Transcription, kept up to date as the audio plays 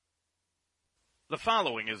The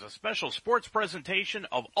following is a special sports presentation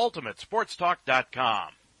of UltimateSportsTalk.com.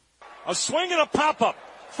 A swing and a pop-up.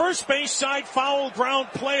 First base side foul ground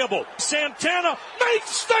playable. Santana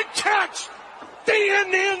makes the catch. The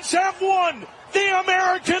Indians have won the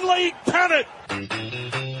American League pennant.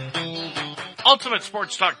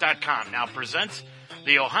 UltimateSportsTalk.com now presents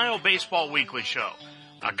the Ohio Baseball Weekly Show,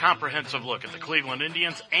 a comprehensive look at the Cleveland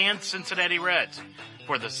Indians and Cincinnati Reds.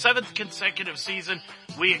 For the 7th consecutive season,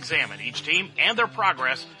 we examine each team and their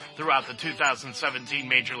progress throughout the 2017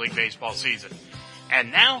 Major League Baseball season.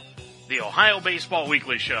 And now, the Ohio Baseball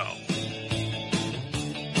Weekly Show.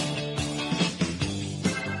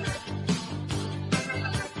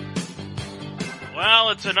 Well,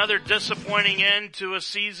 it's another disappointing end to a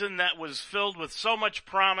season that was filled with so much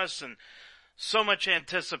promise and so much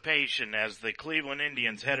anticipation as the Cleveland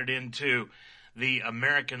Indians headed into the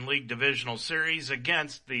American League Divisional Series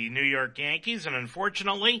against the New York Yankees, and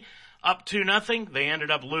unfortunately, up 2-0, they ended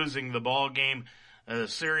up losing the ball game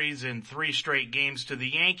series in 3 straight games to the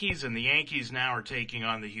Yankees, and the Yankees now are taking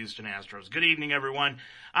on the Houston Astros. Good evening, everyone.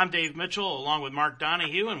 I'm Dave Mitchell, along with Mark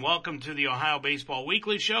Donahue, and welcome to the Ohio Baseball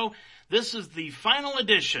Weekly Show. This is the final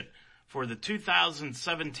edition for the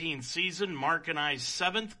 2017 season, Mark and I's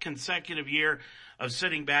 7th consecutive year of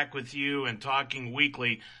sitting back with you and talking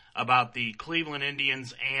weekly about the Cleveland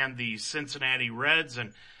Indians and the Cincinnati Reds.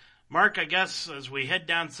 And Mark, I guess as we head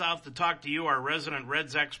down south to talk to you, our resident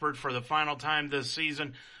Reds expert for the final time this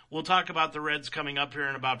season, we'll talk about the Reds coming up here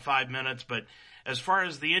in about 5 minutes. But as far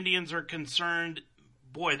as the Indians are concerned,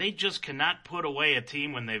 boy, they just cannot put away a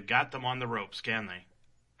team when they've got them on the ropes, can they?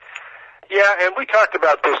 Yeah, and we talked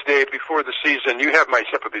about this, Dave, before the season. You have my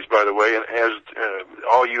sympathies, by the way, and as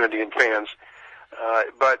all you Indian fans.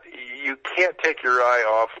 But you can't take your eye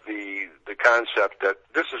off the concept that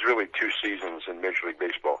this is really 2 seasons in Major League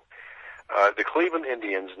Baseball. The Cleveland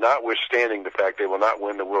Indians, notwithstanding the fact they will not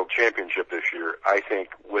win the World Championship this year, I think,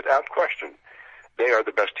 without question, they are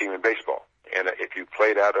the best team in baseball. And if you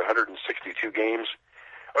played out 162 games,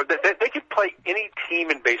 or they could play any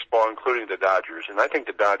team in baseball, including the Dodgers, and I think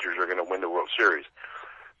the Dodgers are going to win the World Series.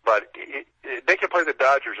 But they could play the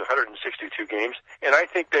Dodgers 162 games, and I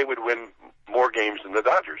think they would win more games than the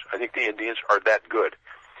Dodgers. I think the Indians are that good.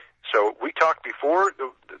 So we talked before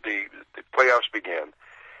the playoffs began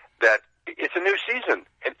that it's a new season,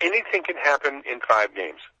 and anything can happen in 5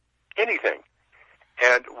 games. Anything.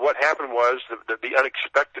 And what happened was the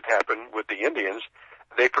unexpected happened with the Indians.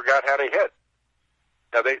 They forgot how to hit.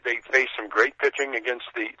 Now, they faced some great pitching against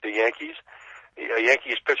the Yankees. The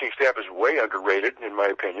Yankees pitching staff is way underrated, in my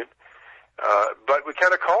opinion. But we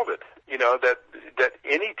kind of called it, that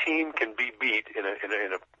any team can be beat in a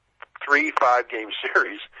 3-5 game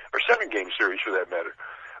series, or 7 game series for that matter.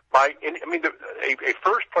 A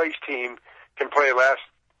first place team can play a last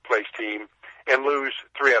place team and lose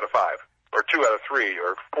 3 out of 5, or 2 out of 3,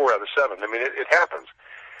 or 4 out of 7. I mean, it happens.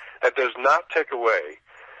 That does not take away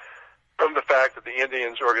from the fact that the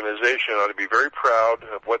Indians organization ought to be very proud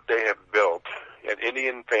of what they have built, and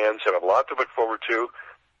Indian fans have a lot to look forward to.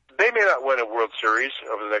 They may not win a World Series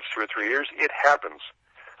over the next 2 or 3 years. It happens.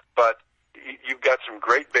 But you've got some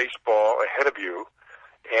great baseball ahead of you,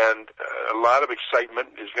 and a lot of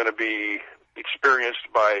excitement is going to be experienced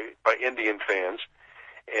by Indian fans.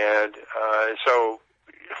 And so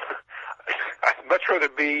I'd much rather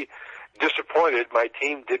be disappointed my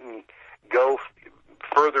team didn't go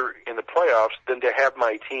further in the playoffs than to have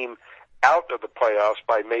my team out of the playoffs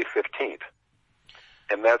by May 15th.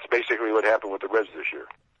 And that's basically what happened with the Reds this year.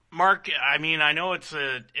 Mark, I mean, I know it's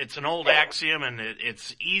an old axiom and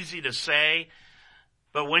it's easy to say,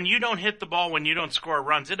 but when you don't hit the ball, when you don't score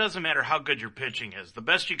runs, it doesn't matter how good your pitching is. The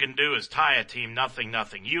best you can do is tie a team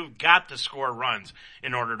 0-0. You've got to score runs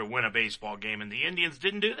in order to win a baseball game, and the Indians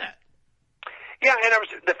didn't do that. Yeah, and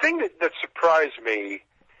the thing that surprised me,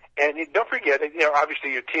 and don't forget,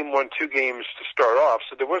 obviously your team won 2 games to start off,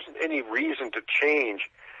 so there wasn't any reason to change.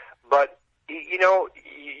 But,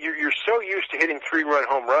 you're so used to hitting 3-run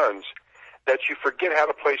home runs that you forget how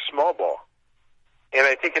to play small ball. And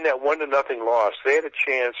I think in that 1-0 loss, they had a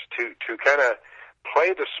chance to kind of play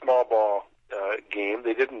the small ball game.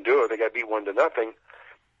 They didn't do it. They got beat 1-0.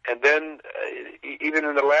 And then even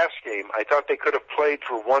in the last game, I thought they could have played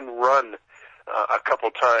for 1 run a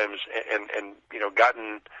couple times and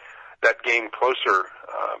gotten that game closer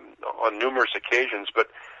on numerous occasions. But,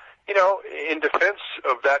 in defense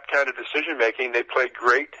of that kind of decision-making, they played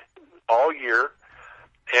great all year.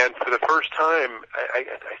 And for the first time, I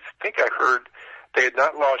think I heard they had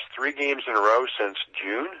not lost 3 games in a row since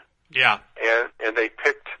June. Yeah. And they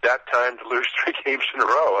picked that time to lose 3 games in a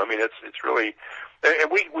row. I mean, it's really,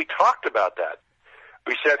 and we talked about that.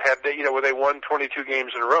 We said, have they, when they won 22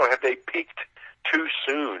 games in a row, have they peaked too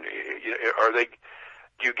soon?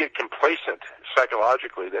 Do you get complacent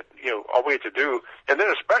psychologically that, all we have to do, and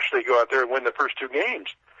then especially go out there and win the first 2 games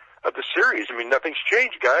of the series? I mean, nothing's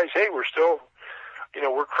changed, guys. Hey, we're still,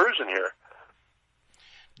 we're cruising here.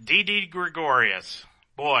 Didi Gregorius,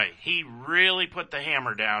 boy, he really put the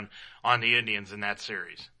hammer down on the Indians in that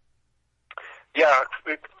series. Yeah,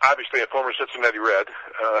 obviously a former Cincinnati Red.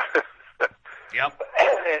 Yep.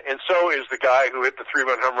 And so is the guy who hit the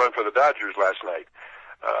 3-run home run for the Dodgers last night.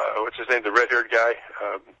 What's his name? The red-haired guy?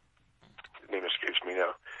 His name escapes me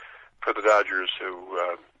now. For the Dodgers who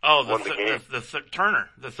won the game. Turner,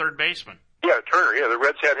 the third baseman. Yeah, Turner. Yeah, the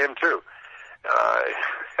Reds had him too.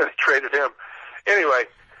 They traded him. Anyway,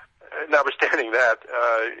 notwithstanding that,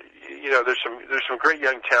 there's some great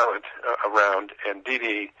young talent around, and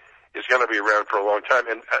Didi is going to be around for a long time.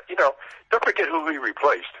 And don't forget who he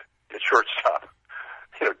replaced at shortstop.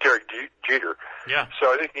 Derek Jeter. Yeah.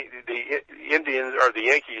 So I think the Indians or the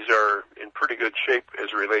Yankees are in pretty good shape as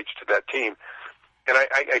it relates to that team. And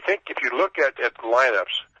I think if you look at the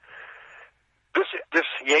lineups, this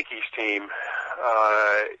Yankees team,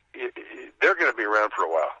 they're going to be around for a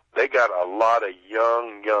while. They got a lot of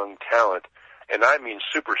young talent, and I mean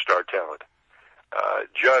superstar talent.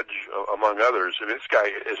 Judge, among others. I mean, this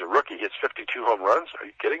guy, as a rookie, hits 52 home runs. Are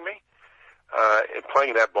you kidding me? And playing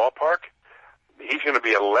in that ballpark, he's going to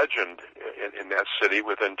be a legend in that city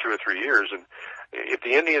within 2 or 3 years. And if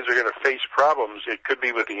the Indians are going to face problems, it could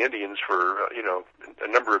be with the Indians for,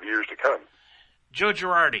 a number of years to come. Joe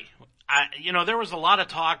Girardi, there was a lot of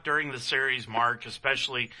talk during the series, Mark,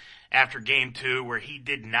 especially after Game 2, where he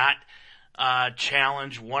did not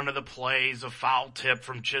challenge one of the plays, a foul tip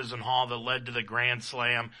from Chisenhall that led to the grand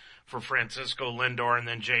slam for Francisco Lindor, and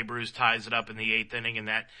then Jay Bruce ties it up in the 8th inning in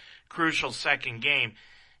that crucial second game.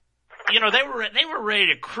 They were ready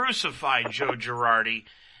to crucify Joe Girardi.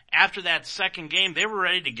 After that second game, they were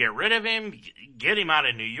ready to get rid of him, get him out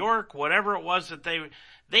of New York, whatever it was that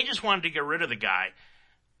they just wanted to get rid of the guy.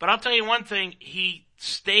 But I'll tell you one thing, he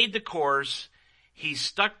stayed the course, he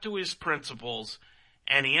stuck to his principles,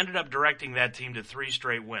 and he ended up directing that team to 3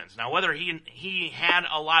 straight wins. Now, whether he had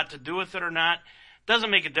a lot to do with it or not, doesn't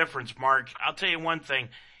make a difference, Mark. I'll tell you one thing,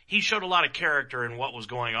 he showed a lot of character in what was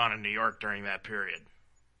going on in New York during that period.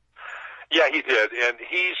 Yeah, he did, and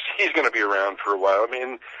he's going to be around for a while. I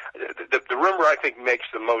mean, the rumor I think makes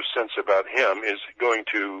the most sense about him is going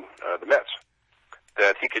to the Mets.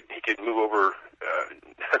 That he could move over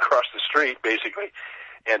across the street, basically,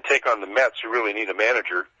 and take on the Mets, who really need a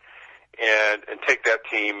manager, and take that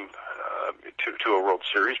team to a World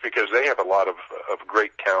Series, because they have a lot of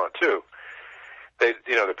great talent too.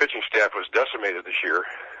 The pitching staff was decimated this year,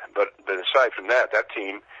 but aside from that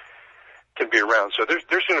team can be around. So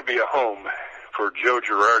there's going to be a home for Joe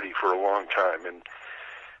Girardi for a long time, and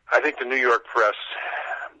I think the New York press,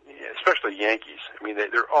 especially Yankees, I mean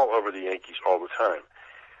they're all over the Yankees all the time.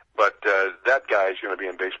 But that guy is going to be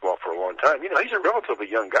in baseball for a long time. He's a relatively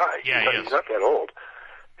young guy. Yeah, he's not that old.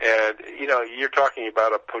 And, you're talking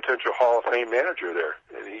about a potential Hall of Fame manager there.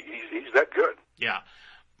 And he's that good. Yeah.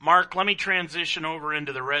 Mark, let me transition over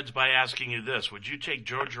into the Reds by asking you this. Would you take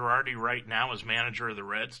Joe Girardi right now as manager of the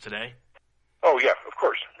Reds today? Oh, yeah, of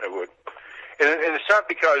course I would. And it's not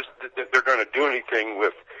because they're going to do anything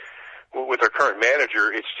with their current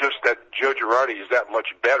manager. It's just that Joe Girardi is that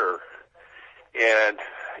much better. And,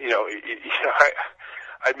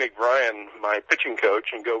 I'd make Brian my pitching coach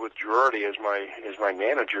and go with Girardi as my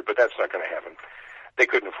manager, but that's not going to happen. They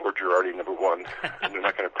couldn't afford Girardi, number one, and they're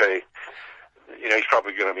not going to pay. He's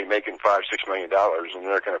probably going to be making $5-6 million, and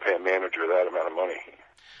they're not going to pay a manager that amount of money.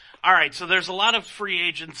 All right, so there's a lot of free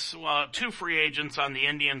agents, 2 free agents on the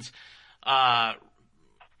Indians. What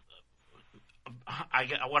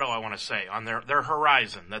do I want to say on their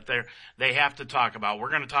horizon that they have to talk about?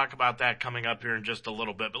 We're going to talk about that coming up here in just a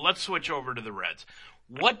little bit, but let's switch over to the Reds.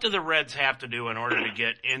 What do the Reds have to do in order to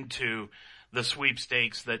get into the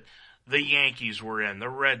sweepstakes that the Yankees were in, the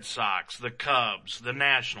Red Sox, the Cubs, the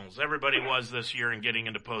Nationals, everybody was this year in getting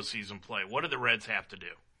into postseason play? What do the Reds have to do?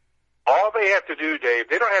 All they have to do, Dave,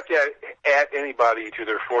 they don't have to add anybody to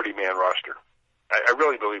their 40-man roster. I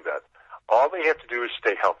really believe that. All they have to do is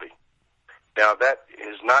stay healthy. Now, that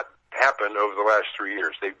has not happened over the last 3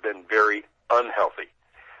 years. They've been very unhealthy.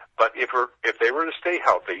 But if they were to stay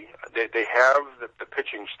healthy, they have the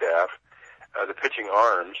pitching staff, the pitching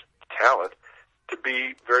arms, talent, to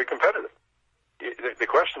be very competitive. The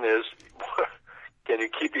question is, can you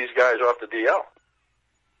keep these guys off the DL?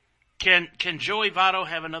 Can Joey Votto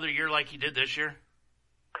have another year like he did this year?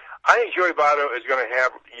 I think Joey Votto is going to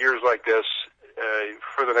have years like this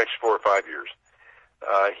for the next 4 or 5 years.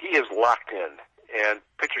 he is locked in, and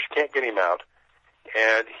pitchers can't get him out.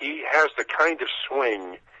 And he has the kind of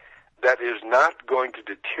swing that is not going to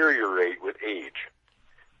deteriorate with age.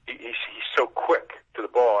 He's so quick to the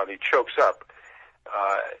ball, and he chokes up.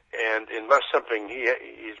 And unless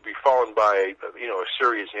he's befallen by a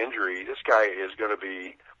serious injury, this guy is going to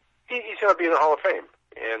be he's going to be in the Hall of Fame,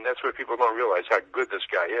 and that's what people don't realize how good this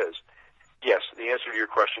guy is. Yes, the answer to your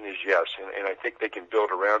question is yes, and I think they can build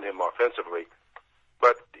around him offensively.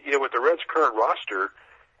 But with the Reds' current roster,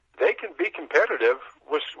 they can be competitive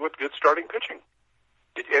with good starting pitching,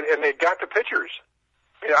 and they've got the pitchers.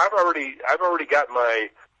 I've already got my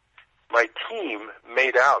team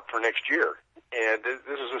made out for next year, and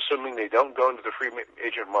this is assuming they don't go into the free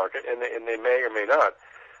agent market, and they may or may not.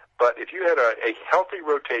 But if you had a healthy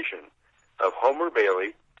rotation of Homer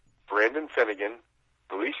Bailey, Brandon Finnegan,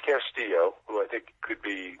 Luis Castillo, who I think could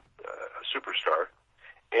be a superstar,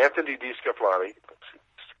 Anthony DeSclafani,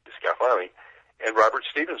 and Robert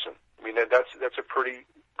Stevenson. I mean, that's a pretty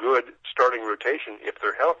good starting rotation if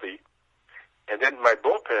they're healthy. And then my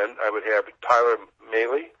bullpen, I would have Tyler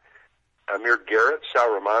Mahle, Amir Garrett,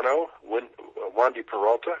 Sal Romano, Wandy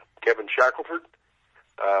Peralta, Kevin Shackelford,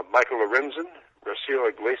 Michael Lorenzen, Raciel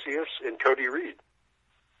Iglesias, and Cody Reed.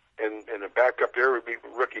 And a backup there would be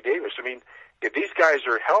Rookie Davis. I mean, if these guys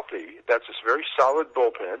are healthy, that's a very solid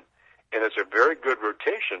bullpen, and it's a very good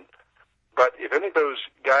rotation. But if any of those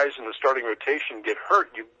guys in the starting rotation get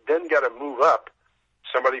hurt, you then got to move up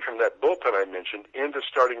somebody from that bullpen I mentioned into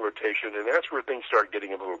starting rotation, and that's where things start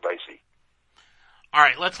getting a little dicey. All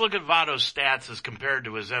right, let's look at Votto's stats as compared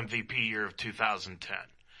to his MVP year of 2010.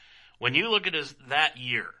 When you look at that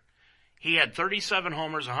year, he had 37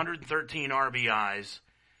 homers, 113 RBIs.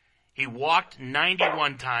 He walked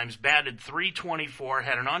 91 times, batted .324,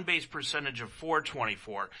 had an on-base percentage of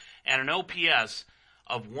 .424, and an OPS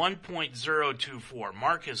of 1.024.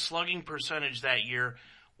 Mark, his slugging percentage that year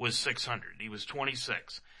was .600. He was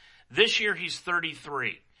 26. This year, he's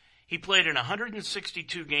 33. He played in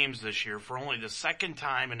 162 games this year for only the second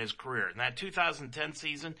time in his career. In that 2010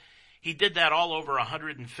 season, he did that all over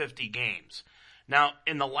 150 games. Now,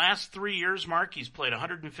 in the last 3 years, Mark, he's played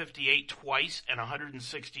 158 twice and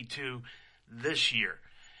 162 this year.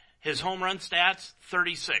 His home run stats,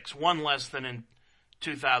 36, one less than in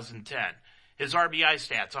 2010. His RBI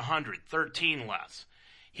stats, 100, 13 less.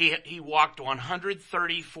 He walked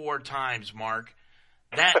 134 times, Mark.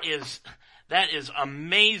 That is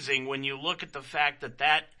amazing when you look at the fact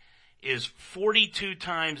that is 42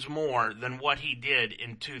 times more than what he did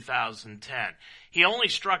in 2010. He only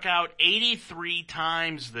struck out 83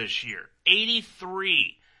 times this year.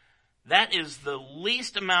 83. That is the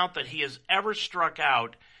least amount that he has ever struck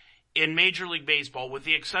out in Major League Baseball, with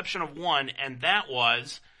the exception of one, and that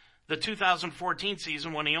was the 2014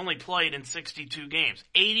 season when he only played in 62 games.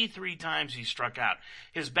 83 times he struck out.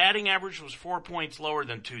 His batting average was 4 points lower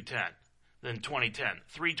than 2010.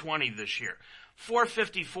 320 this year.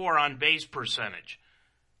 454 on base percentage,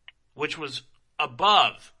 which was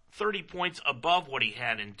above, 30 points above what he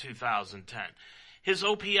had in 2010. His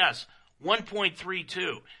OPS,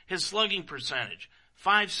 1.32. His slugging percentage,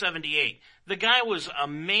 .578. The guy was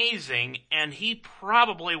amazing, and he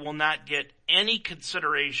probably will not get any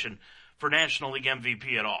consideration for National League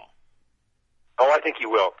MVP at all. Oh, I think he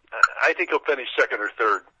will. I think he'll finish second or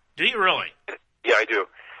third. Do you really? Yeah, I do.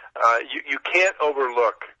 You can't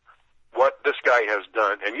overlook what this guy has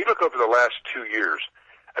done. And you look over the last 2 years.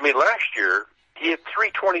 I mean, last year, he had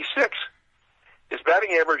 .326. His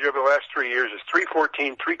batting average over the last 3 years is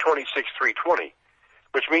 .314, .326, .320,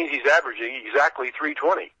 which means he's averaging exactly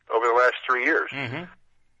 .320 over the last 3 years. Mm-hmm.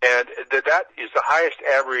 And that is the highest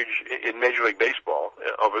average in Major League Baseball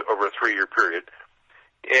over a 3-year period.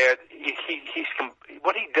 And he's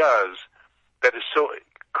what he does that is so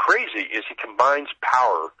crazy is he combines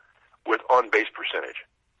power with on-base percentage.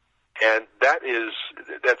 And that's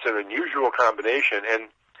an unusual combination. And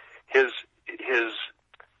his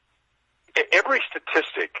every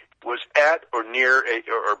statistic was at or near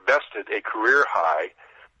or bested a career high,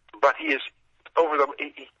 but he is over the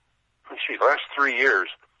last 3 years.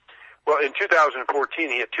 Well, in 2014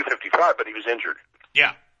 he had 255, but he was injured.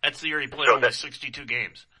 Yeah, that's the year he played only 62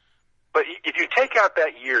 games. But if you take out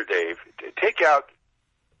that year, Dave, take out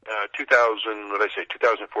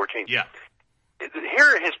 2014. Yeah.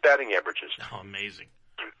 Here are his batting averages. Oh, amazing.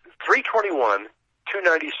 321,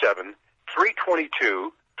 297,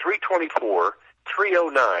 322, 324,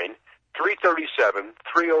 309, 337,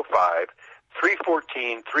 305,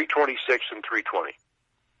 314, 326, and 320.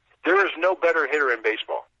 There is no better hitter in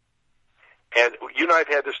baseball. And you and I have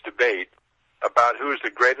had this debate about who is the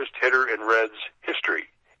greatest hitter in Reds history.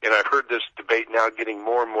 and I've heard this debate now getting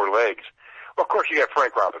more and more legs. Well, of course, you got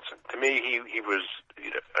Frank Robinson. To me, he was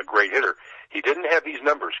a great hitter. He didn't have these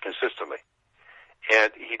numbers consistently,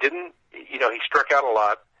 and he didn't. He struck out a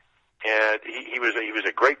lot, and he was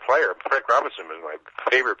a great player. Frank Robinson was my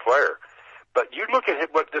favorite player. But you look at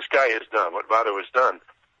what this guy has done, what Votto has done,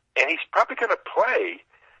 and he's probably going to play.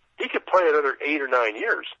 He could play another 8 or 9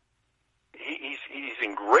 years. He's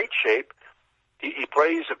in great shape. He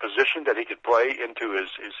plays a position that he could play into his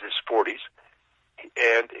 40s.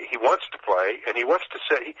 And he wants to play, and he wants to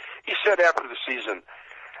say, he said after the season,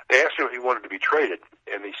 they asked him if he wanted to be traded,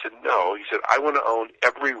 and he said no. He said, I want to own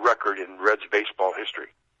every record in Reds baseball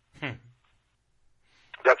history.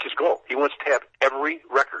 That's his goal. He wants to have every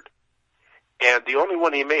record. And the only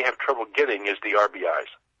one he may have trouble getting is the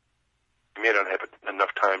RBIs. He may not have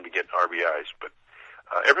enough time to get RBIs, but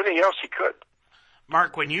everything else he could.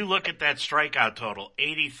 Mark, when you look at that strikeout total,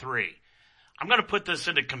 83, I'm going to put this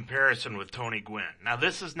into comparison with Tony Gwynn. Now,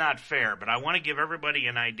 this is not fair, but I want to give everybody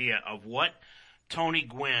an idea of what Tony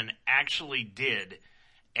Gwynn actually did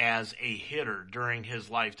as a hitter during his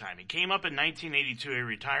lifetime. He came up in 1982. He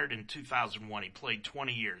retired in 2001. He played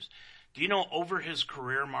 20 years. Do you know over his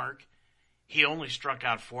career, Mark, he only struck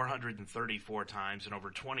out 434 times, and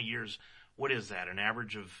over 20 years, what is that, an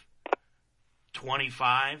average of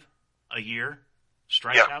 25 a year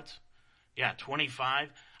strikeouts? Yeah, 25.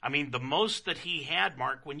 I mean, the most that he had,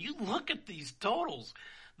 Mark, when you look at these totals,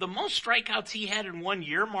 the most strikeouts he had in 1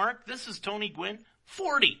 year, Mark, this is Tony Gwynn,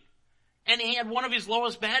 40. And he had one of his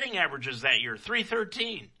lowest batting averages that year,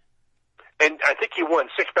 313. And I think he won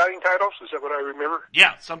 6 batting titles. Is that what I remember?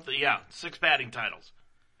 Yeah, 6 batting titles.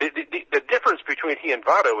 The difference between he and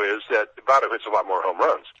Votto is that Votto hits a lot more home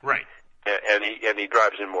runs. Right. And he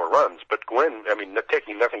drives in more runs. But Gwynn, I mean,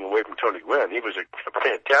 taking nothing away from Tony Gwynn, he was a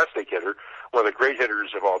fantastic hitter, one of the great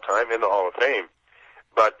hitters of all time in the Hall of Fame.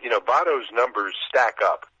 But, Votto's numbers stack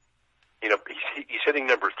up. He's hitting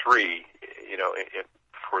number 3,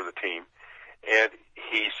 for the team. And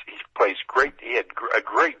he plays great. He had a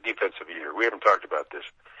great defensive year. We haven't talked about this.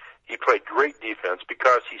 He played great defense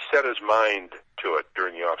because he set his mind to it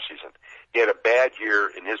during the offseason. He had a bad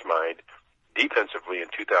year in his mind defensively in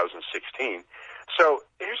 2016. So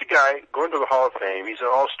here's a guy going to the Hall of Fame. He's an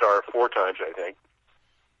all-star 4 times, I think.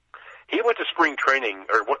 He went to spring training,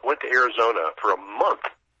 or went to Arizona for a month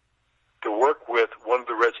to work with one of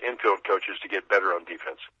the Reds infield coaches to get better on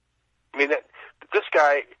defense. I mean, this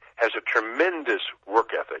guy has a tremendous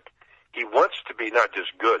work ethic. He wants to be not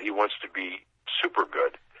just good, he wants to be super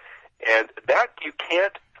good. And that you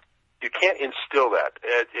can't instill that.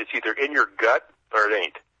 It's either in your gut or it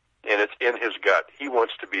ain't. And it's in his gut. He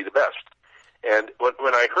wants to be the best. And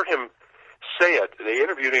when I heard him say it, they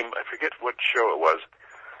interviewed him, I forget what show it was,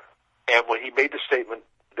 and when he made the statement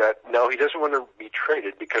that, no, he doesn't want to be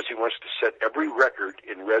traded because he wants to set every record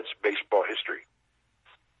in Reds baseball history.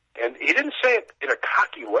 And he didn't say it in a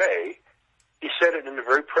cocky way. He said it in a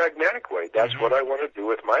very pragmatic way. That's what I want to do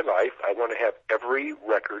with my life. I want to have every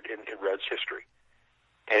record in Reds history.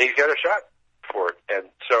 And he's got a shot for it. And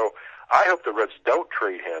so I hope the Reds don't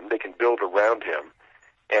trade him. They can build around him.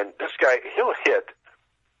 And this guy, he'll hit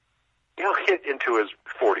into his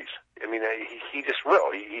 40s. I mean, he just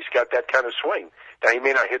will. He's got that kind of swing. Now, he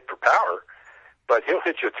may not hit for power, but he'll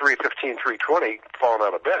hit you 315, 320 falling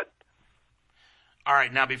out of bed. All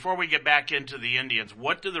right, now before we get back into the Indians,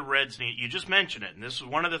 what do the Reds need? You just mentioned it, and this is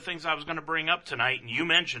one of the things I was going to bring up tonight, and you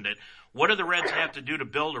mentioned it. What do the Reds have to do to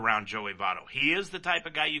build around Joey Votto? He is the type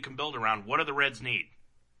of guy you can build around. What do the Reds need?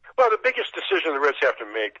 Well, the biggest decision the Reds have to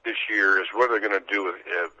make this year is what they're going to do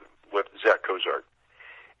with Zach Cozart.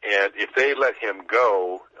 And if they let him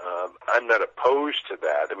go, I'm not opposed to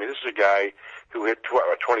that. I mean, this is a guy who hit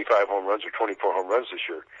 25 home runs or 24 home runs this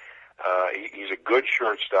year. He's a good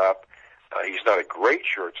shortstop. He's not a great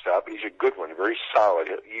shortstop, but he's a good one, very solid.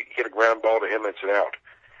 You hit a ground ball to him, it's an out.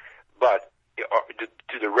 But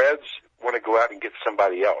do the Reds want to go out and get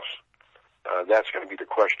somebody else? That's going to be the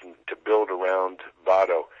question to build around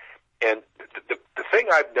Votto. And the thing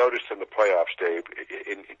I've noticed in the playoffs, Dave,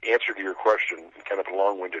 in answer to your question in kind of a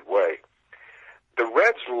long-winded way, the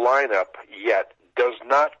Reds lineup yet does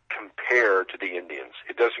not compare to the Indians.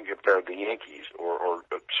 It doesn't compare to the Yankees or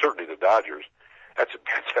certainly the Dodgers. That's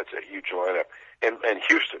a huge lineup. And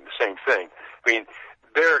Houston, the same thing. I mean,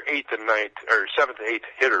 their 8th and 9th, or 7th and 8th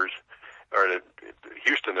hitters, or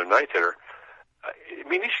Houston, their 9th hitter, I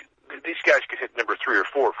mean, these guys could hit number 3 or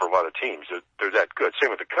 4 for a lot of teams. They're that good. Same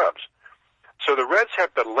with the Cubs. So the Reds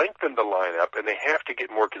have to lengthen the lineup, and they have to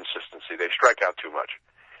get more consistency. They strike out too much.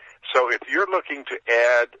 So if you're looking to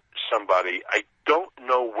add somebody, I don't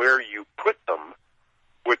know where you put them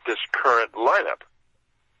with this current lineup.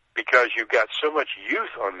 because you've got so much youth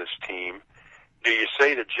on this team. Do you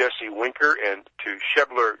say to Jesse Winker and to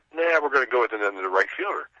Schebler, nah, we're going to go with another right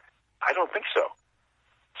fielder? I don't think so.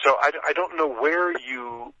 So I don't know where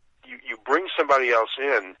you bring somebody else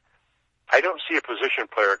in. I don't see a position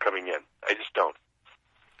player coming in. I just don't.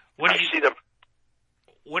 What do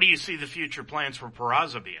you see the future plans for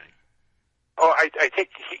Peraza being? Oh, I think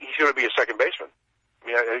he's going to be a second baseman. I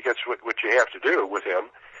mean, I think that's what you have to do with him,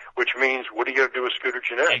 which means what are you going to do with Scooter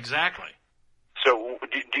Gennett? Exactly. So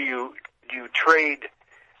do you trade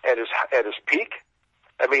at his peak?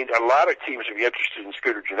 I mean, a lot of teams would be interested in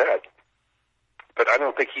Scooter Gennett, but I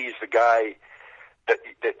don't think he's the guy that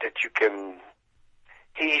you can.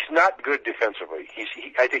 He's not good defensively.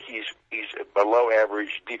 I think he's a below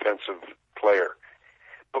average defensive player.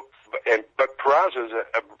 But Peraza is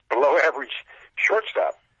a below average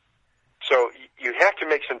shortstop. So you have to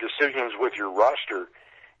make some decisions with your roster,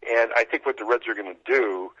 and I think what the Reds are going to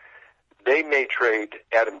do, they may trade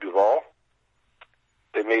Adam Duvall,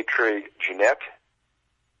 they may trade Gennett,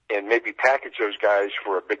 and maybe package those guys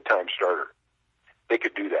for a big-time starter. They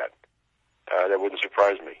could do that. That wouldn't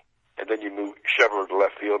surprise me. And then you move Schebler to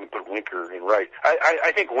left field and put Winker in right.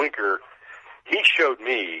 I think Winker, he showed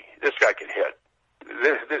me this guy can hit.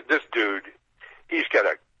 This dude, he's got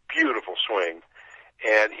a beautiful swing,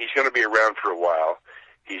 and he's going to be around for a while.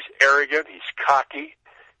 He's arrogant. He's cocky.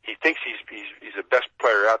 He thinks he's the best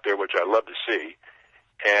player out there, which I love to see.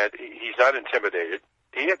 And he's not intimidated.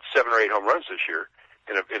 He had 7 or 8 home runs this year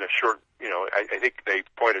in a short. I think they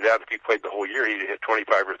pointed out if he played the whole year, he'd hit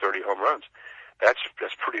 25 or 30 home runs. That's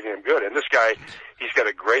pretty damn good. And this guy, he's got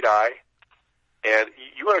a great eye. And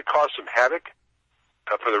you want to cause some havoc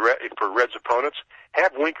for Reds opponents,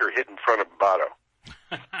 have Winker hit in front of Votto.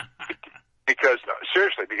 because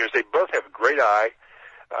they both have a great eye,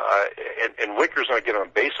 and Winker's going to get on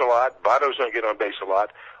base a lot. Votto's going to get on base a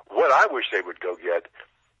lot. What I wish they would go get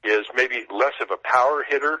is maybe less of a power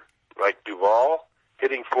hitter like Duvall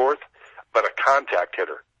hitting fourth, but a contact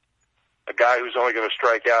hitter, a guy who's only going to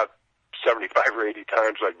strike out 75 or 80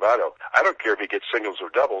 times like Votto. I don't care if he gets singles or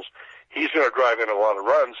doubles. He's going to drive in a lot of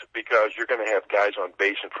runs because you're going to have guys on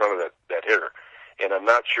base in front of that hitter. And I'm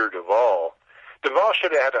not sure Duvall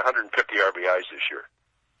should have had 150 RBIs this year,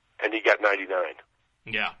 and he got 99.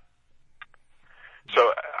 Yeah.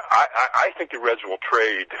 So I think the Reds will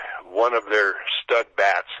trade one of their stud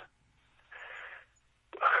bats.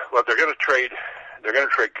 Well, they're going to trade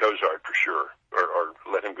Cozart for sure, or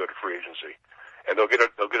let him go to free agency, and they'll get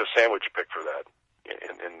a sandwich pick for that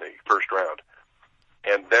in the first round.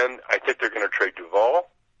 And then I think they're going to trade Duvall,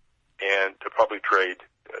 and to probably trade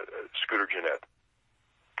Scooter Gennett,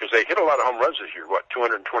 because they hit a lot of home runs this year.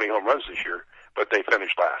 220 home runs this year, but they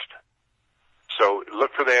finished last. So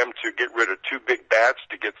look for them to get rid of 2 big bats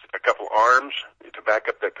to get a couple arms to back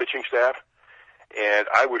up that pitching staff. And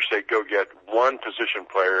I wish they'd go get one position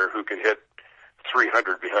player who could hit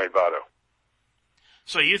 300 behind Votto.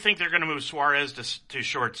 So you think they're going to move Suarez to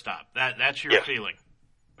shortstop? That's your feeling?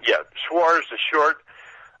 Yeah, Suarez to short,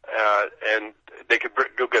 and they could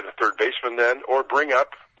go get a third baseman then, or bring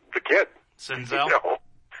up the kid. Senzel?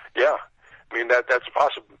 Yeah. I mean, that's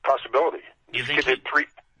a possibility. You think hit 3?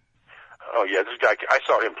 Oh yeah, this guy. I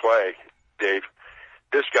saw him play, Dave.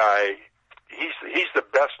 This guy, he's the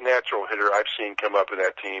best natural hitter I've seen come up in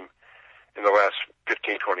that team in the last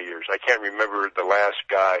 15, 20 years. I can't remember the last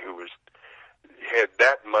guy who had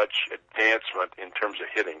that much advancement in terms of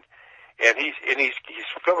hitting. And he's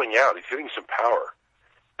filling out. He's getting some power.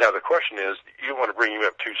 Now the question is, you don't want to bring him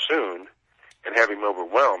up too soon and have him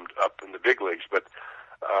overwhelmed up in the big leagues. But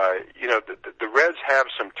the Reds have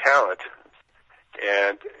some talent,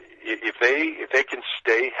 and if they can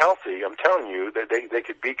stay healthy, I'm telling you that they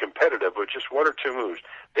could be competitive with just 1 or 2 moves.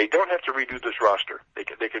 They don't have to redo this roster.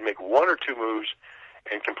 They can make 1 or 2 moves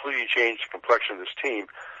and completely change the complexion of this team.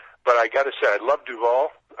 But I got to say, I love Duvall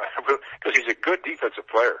because he's a good defensive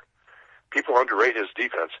player. People underrate his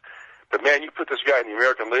defense. But, man, you put this guy in the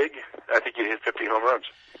American League, I think he'd hit 50 home runs.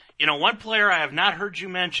 You know, one player I have not heard you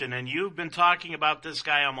mention, and you've been talking about this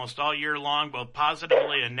guy almost all year long, both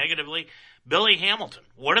positively and negatively, Billy Hamilton.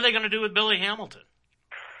 What are they going to do with Billy Hamilton?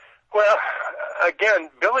 Well, again,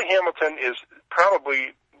 Billy Hamilton is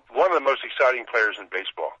probably one of the most exciting players in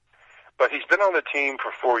baseball. But he's been on the team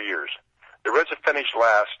for 4 years. The Reds have finished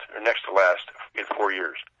last, or next to last, in 4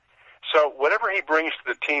 years. So whatever he brings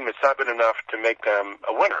to the team, it's not been enough to make them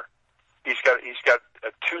a winner. He's got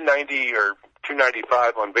a 290 or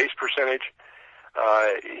 295 on base percentage.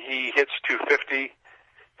 He hits 250.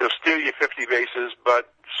 He'll steal you 50 bases,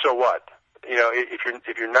 but so what? You know, if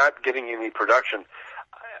you're not getting any production,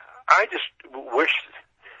 I just wish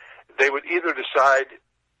they would either decide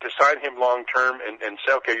to sign him long term and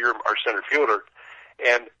say, okay, you're our center fielder,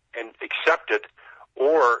 and accept it,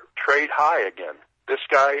 or trade high again. This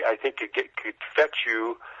guy, I think, could fetch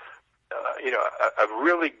you, a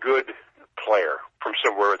really good player from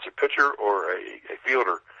somewhere. It's a pitcher or a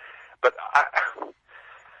fielder. But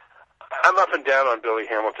I'm up and down on Billy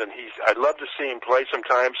Hamilton. I'd love to see him play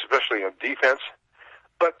sometimes, especially on defense.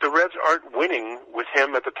 But the Reds aren't winning with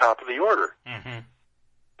him at the top of the order. Mm-hmm.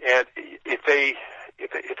 And if they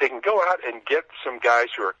can go out and get some guys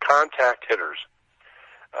who are contact hitters,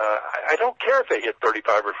 I don't care if they hit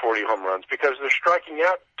 35 or 40 home runs because they're striking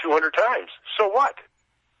out 200 times. So what?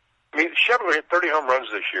 I mean, Schebler hit 30 home runs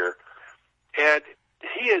this year, and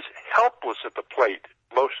he is helpless at the plate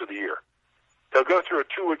most of the year. They'll go through a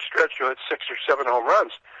 2-week stretch, he'll hit 6 or 7 home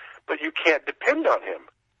runs, but you can't depend on him.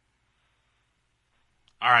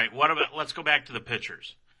 All right, let's go back to the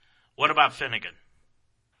pitchers. What about Finnegan?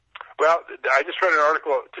 Well, I just read an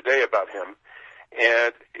article today about him,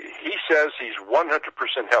 and he says he's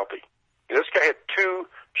 100% healthy. This guy had 2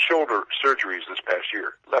 shoulder surgeries this past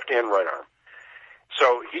year, left and right arm.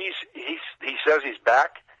 So he says he's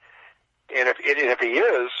back, and if he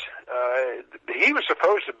is, he was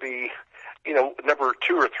supposed to be, number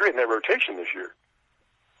 2 or 3 in their rotation this year.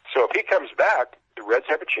 So if he comes back, the Reds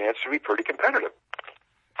have a chance to be pretty competitive.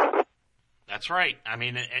 That's right. I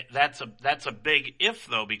mean, that's a big if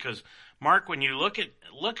though, because Mark, when you look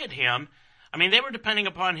at him, I mean, they were depending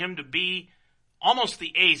upon him to be almost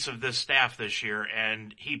the ace of this staff this year,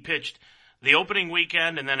 and he pitched the opening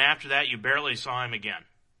weekend, and then after that, you barely saw him again.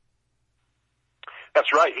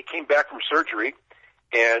 That's right. He came back from surgery,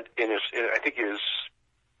 and he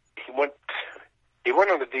went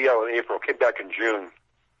on the DL in April, came back in June,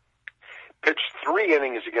 pitched 3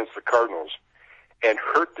 innings against the Cardinals, and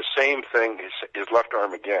hurt the same thing, his left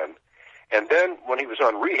arm again. And then when he was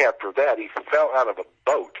on rehab for that, he fell out of a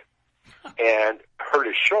boat and hurt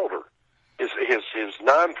his shoulder, his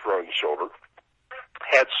non-throwing shoulder,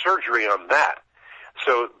 had surgery on that.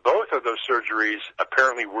 So both of those surgeries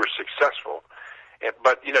apparently were successful.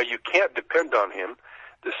 But, you can't depend on him.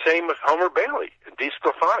 The same with Homer Bailey and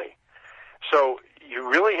DeSclafani. So you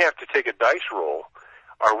really have to take a dice roll.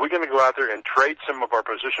 Are we going to go out there and trade some of our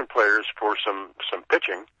position players for some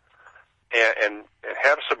pitching and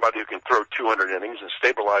have somebody who can throw 200 innings and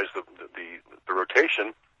stabilize the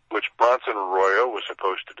rotation, which Bronson Arroyo was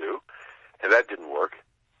supposed to do, and that didn't work.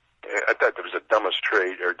 I thought that was the dumbest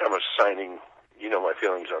trade or dumbest signing. You know my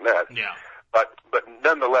feelings on that. Yeah. But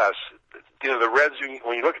nonetheless, the Reds,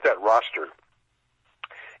 when you look at that roster,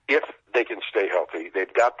 if they can stay healthy,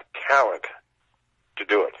 they've got the talent to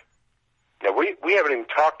do it. Now, we haven't even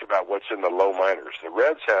talked about what's in the low minors. The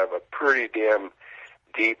Reds have a pretty damn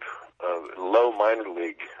deep low minor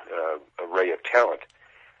league array of talent,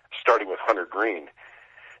 starting with Hunter Green.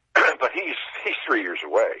 But he's 3 years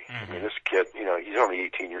away. Mm-hmm. I mean, this kid, he's only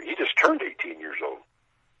 18 years. He just turned 18 years old.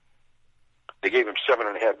 They gave him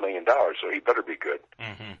 $7.5 million, so he better be good.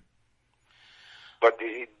 Mm-hmm. But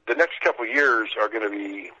the next couple of years are going to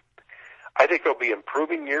be, I think they'll be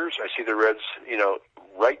improving years. I see the Reds,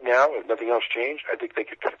 right now, if nothing else changed, I think they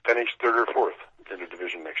could finish 3rd or 4th in the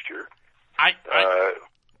division next year.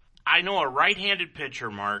 I know a right-handed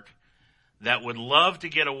pitcher, Mark, that would love to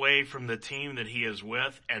get away from the team that he is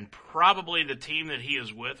with, and probably the team that he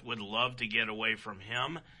is with would love to get away from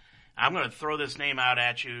him. I'm going to throw this name out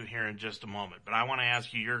at you here in just a moment, but I want to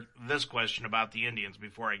ask you this question about the Indians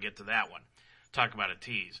before I get to that one. Talk about a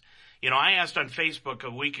tease. I asked on Facebook a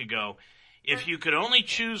week ago, if you could only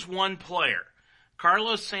choose one player,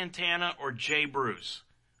 Carlos Santana or Jay Bruce,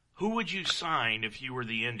 who would you sign if you were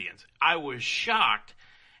the Indians? I was shocked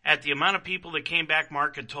at the amount of people that came back,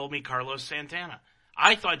 Mark, and told me Carlos Santana.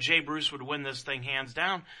 I thought Jay Bruce would win this thing hands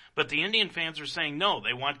down, but the Indian fans are saying no,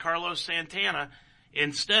 they want Carlos Santana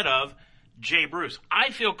instead of Jay Bruce. I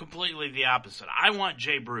feel completely the opposite. I want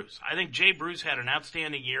Jay Bruce. I think Jay Bruce had an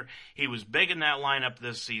outstanding year. He was big in that lineup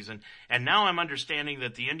this season, and now I'm understanding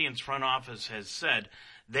that the Indians front office has said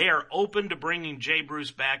they are open to bringing Jay Bruce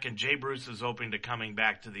back, and Jay Bruce is open to coming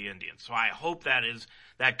back to the Indians. So I hope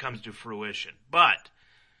that comes to fruition. But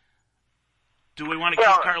do we want to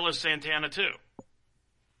keep Carlos Santana too?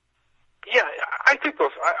 Yeah, I think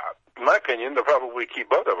those. In my opinion, they'll probably keep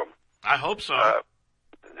both of them. I hope so.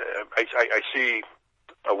 I see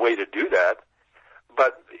a way to do that,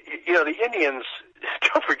 but the Indians.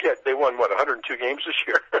 Don't forget they won 102 games this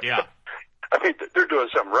year. Yeah, I mean they're doing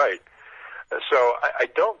something right. So I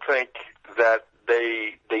don't think that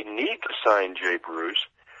they need to sign Jay Bruce,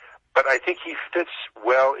 but I think he fits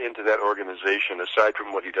well into that organization. Aside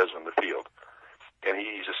from what he does on the field, and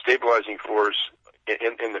he's a stabilizing force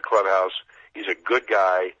in the clubhouse. He's a good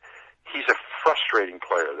guy. He's a frustrating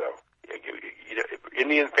player, though.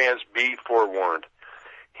 Indian fans, be forewarned.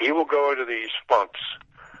 He will go into these funks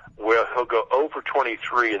where he'll go 0 for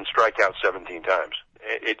 23 and strike out 17 times.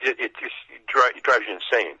 It just drives you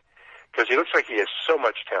insane because he looks like he has so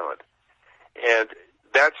much talent. And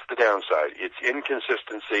that's the downside. It's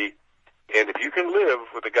inconsistency. And if you can live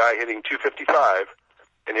with a guy hitting 255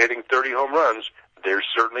 and hitting 30 home runs, there's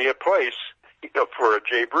certainly a place, for a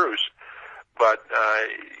Jay Bruce. But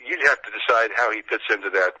you'd have to decide how he fits into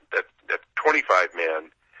that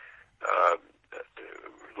 25-man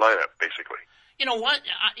lineup, basically. You know what?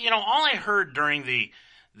 All I heard during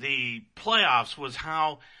the playoffs was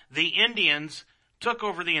how the Indians took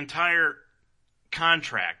over the entire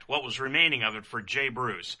contract, what was remaining of it, for Jay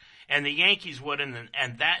Bruce, and the Yankees wouldn't,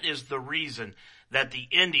 and that is the reason that the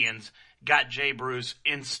Indians got Jay Bruce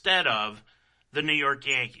instead of the New York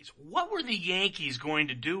Yankees. What were the Yankees going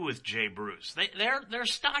to do with Jay Bruce? They're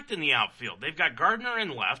stocked in the outfield. They've got Gardner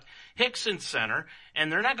in left, Hicks in center,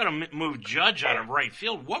 and they're not going to move Judge out of right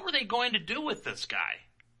field. What were they going to do with this guy?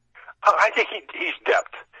 I think he's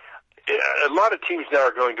depth. A lot of teams now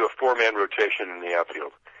are going to a four-man rotation in the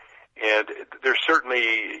outfield. And there's certainly,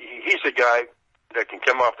 he's a guy that can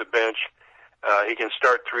come off the bench. He can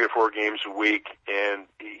start 3 or 4 games a week, and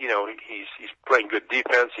he's playing good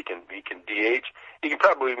defense. He can DH. He can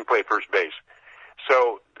probably even play first base.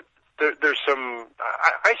 So there's some.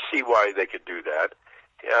 I see why they could do that.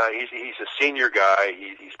 He's a senior guy.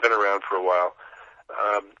 He's been around for a while.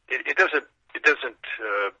 It doesn't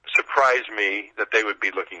surprise me that they would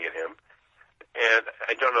be looking at him, and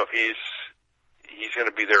I don't know if he's going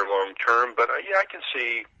to be there long term. But I can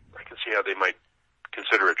see how they might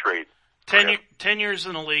consider a trade. 10 years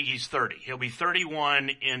in the league, he's 30. He'll be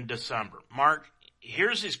 31 in December. Mark,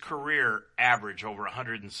 here's his career average over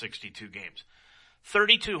 162 games.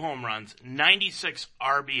 32 home runs, 96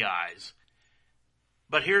 RBIs.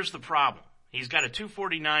 But here's the problem. He's got a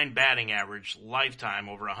 .249 batting average lifetime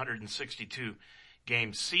over 162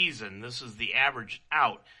 game season. This is the average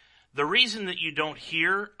out. The reason that you don't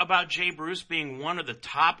hear about Jay Bruce being one of the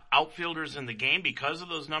top outfielders in the game because of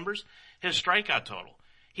those numbers, his strikeout total.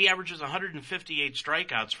 He averages 158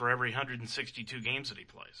 strikeouts for every 162 games that he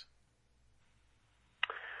plays.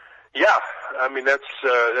 Yeah, I mean that's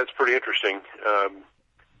pretty interesting.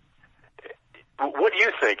 What do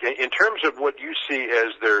you think in terms of what you see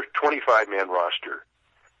as their 25-man roster?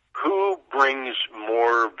 Who brings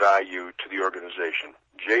more value to the organization,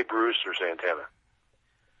 Jay Bruce or Santana?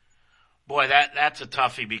 Boy, that's a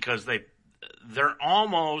toughie because they're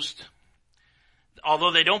almost,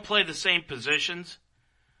 although they don't play the same positions.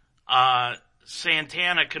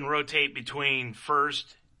 Santana can rotate between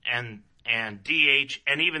first and DH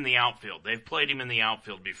and even the outfield. They've played him in the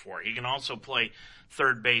outfield before. He can also play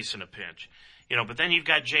third base in a pinch. But then you've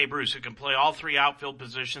got Jay Bruce who can play all 3 outfield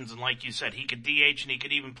positions, and like you said, he could DH and he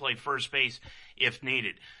could even play first base if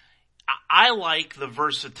needed. I like the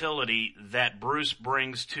versatility that Bruce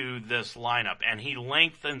brings to this lineup, and he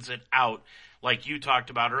lengthens it out like you talked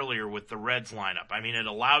about earlier with the Reds lineup. I mean, it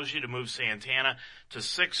allows you to move Santana to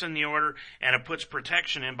 6 in the order, and it puts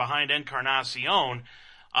protection in behind Encarnacion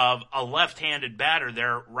of a left-handed batter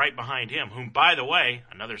there right behind him, whom, by the way,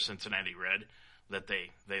 another Cincinnati Red that they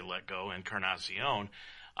let go, Encarnacion.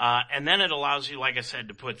 And then it allows you, like I said,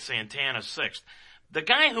 to put Santana 6th. The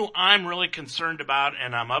guy who I'm really concerned about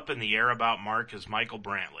and I'm up in the air about, Mark, is Michael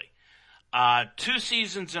Brantley. 2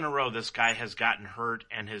 seasons in a row this guy has gotten hurt,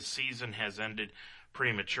 and his season has ended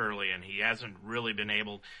prematurely, and he hasn't really been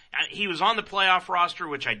able. He was on the playoff roster,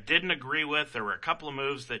 which I didn't agree with. There were a couple of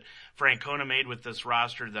moves that Francona made with this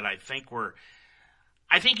roster that I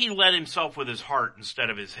think he led himself with his heart instead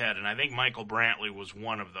of his head, and I think Michael Brantley was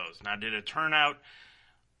one of those. Now, did it turn out?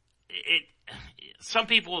 Some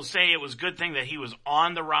people will say it was a good thing that he was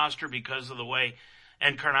on the roster because of the way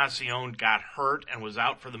Encarnacion got hurt and was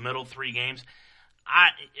out for the middle 3 games.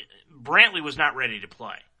 Brantley was not ready to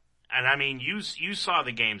play. And I mean, you saw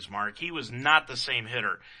the games, Mark. He was not the same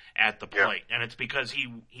hitter at the plate. Yeah. And it's because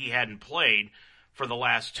he hadn't played for the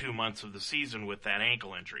last 2 months of the season with that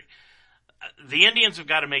ankle injury. The Indians have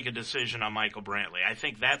got to make a decision on Michael Brantley. I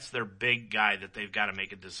think that's their big guy that they've got to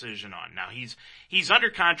make a decision on. Now, he's under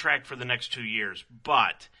contract for the next 2 years,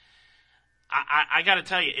 but I got to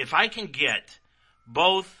tell you, if I can get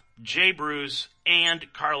both Jay Bruce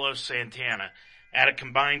and Carlos Santana at a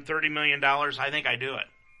combined $30 million, I think I do it.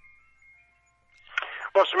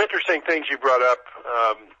 Well, some interesting things you brought up,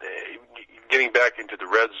 getting back into the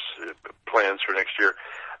Reds' plans for next year.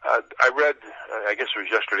 I read, I guess it was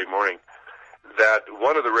yesterday morning, that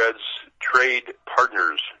one of the Reds' trade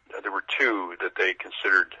partners there were two that they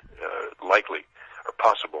considered likely or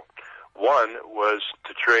possible. One was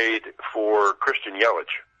to trade for Christian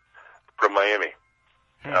Yelich from Miami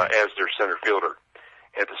as their center fielder.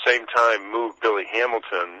 At the same time, move Billy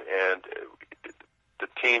Hamilton, and the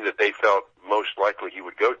team that they felt most likely he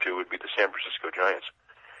would go to would be the San Francisco Giants,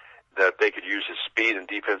 that they could use his speed and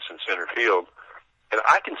defense in center field. And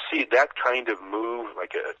I can see that kind of move,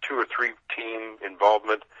 like a 2 or 3 team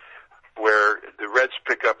involvement, where the Reds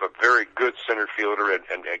pick up a very good center fielder and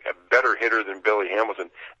a better hitter than Billy Hamilton.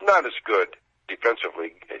 Not as good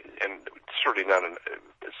defensively, and certainly not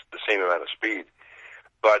the same amount of speed.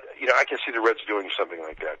 But, I can see the Reds doing something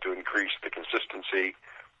like that to increase the consistency,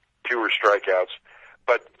 fewer strikeouts.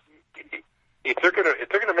 But if they're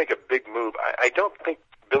gonna make a big move, I don't think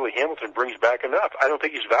Billy Hamilton brings back enough. I don't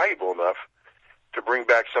think he's valuable enough to bring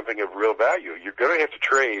back something of real value. You're going to have to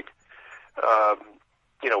trade,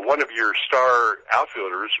 one of your star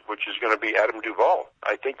outfielders, which is going to be Adam Duvall.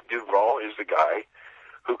 I think Duvall is the guy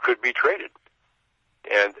who could be traded,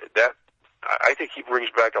 and I think he brings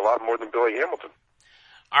back a lot more than Billy Hamilton.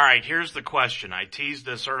 All right, here's the question. I teased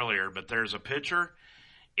this earlier, but there's a pitcher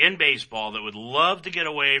in baseball that would love to get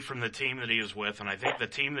away from the team that he is with, and I think the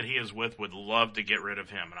team that he is with would love to get rid of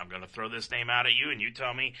him. And I'm going to throw this name out at you, and you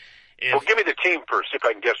tell me if... Well, give me the team first, see if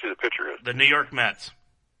I can guess who the pitcher is. The New York Mets.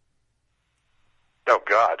 Oh,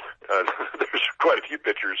 God. There's quite a few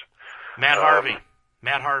pitchers. Matt Harvey.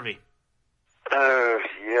 Matt Harvey.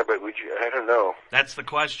 Yeah, but I don't know. That's the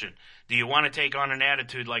question. Do you want to take on an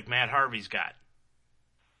attitude like Matt Harvey's got?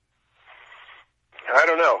 I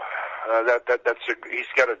don't know. He's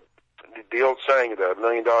got the old saying, the $1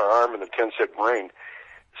 million arm and the 10-cent brain.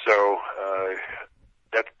 So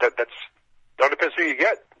that's all depends who you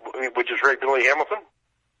get. Would you trade Billy Hamilton?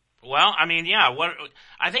 Well, yeah.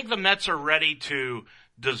 I think the Mets are ready to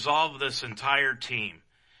dissolve this entire team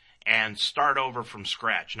and start over from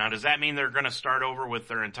scratch. Now, does that mean they're going to start over with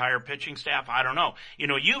their entire pitching staff? I don't know.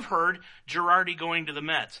 You've heard Girardi going to the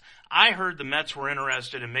Mets. I heard the Mets were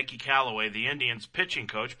interested in Mickey Callaway, the Indians' pitching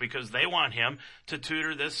coach, because they want him to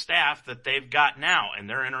tutor this staff that they've got now, and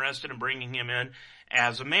they're interested in bringing him in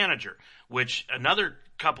as a manager, which another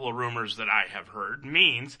couple of rumors that I have heard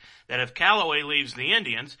means that if Callaway leaves the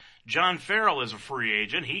Indians, John Farrell is a free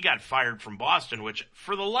agent. He got fired from Boston, which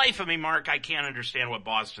for the life of me, Mark, I can't understand what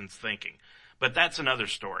Boston's thinking. But that's another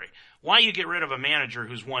story. Why you get rid of a manager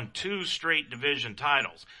who's won 2 straight division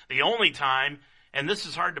titles? The only time, and this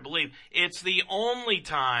is hard to believe, it's the only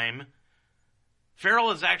time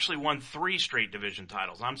Farrell has actually won 3 straight division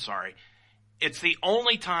titles. I'm sorry. It's the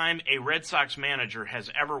only time a Red Sox manager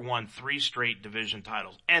has ever won 3 straight division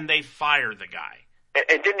titles, and they fire the guy.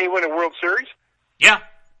 And didn't he win a World Series? Yeah,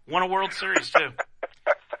 won a World Series too.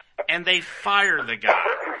 And they fire the guy.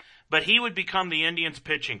 But he would become the Indians'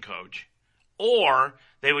 pitching coach, or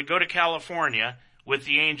they would go to California with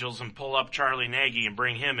the Angels and pull up Charlie Nagy and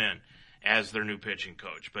bring him in as their new pitching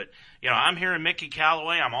coach. But, I'm hearing Mickey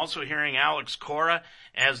Callaway. I'm also hearing Alex Cora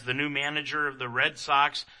as the new manager of the Red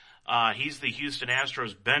Sox. He's the Houston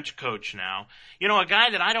Astros bench coach now. A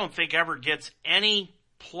guy that I don't think ever gets any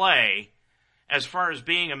play as far as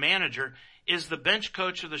being a manager is the bench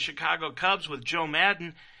coach of the Chicago Cubs with Joe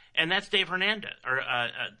Madden, and that's Dave Hernandez.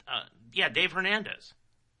 Dave Hernandez.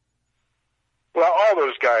 Well, all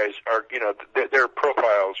those guys are, their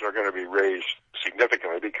profiles are going to be raised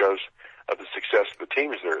significantly because of the success of the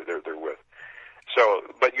teams they're with. So,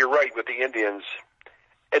 but you're right with the Indians.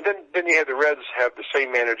 And then you have the Reds have the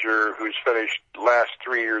same manager who's finished last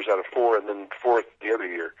 3 years out of 4 and then 4th the other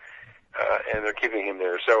year. And they're keeping him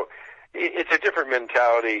there. So it's a different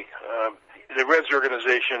mentality. The Reds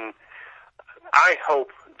organization, I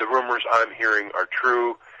hope the rumors I'm hearing are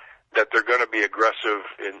true, that they're going to be aggressive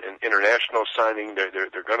in international signing. They're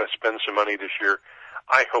going to spend some money this year.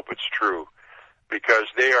 I hope it's true, because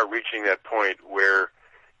they are reaching that point where,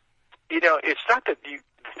 it's not that the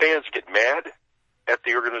fans get mad at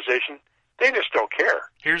the organization. They just don't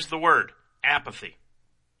care. Here's the word: apathy.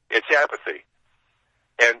 It's apathy.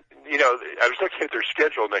 And, I was looking at their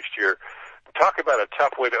schedule next year. Talk about a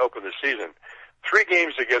tough way to open the season. 3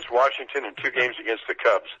 games against Washington and 2 games against the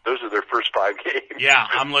Cubs. Those are their first 5 games. Yeah,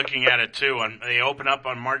 I'm looking at it too. They open up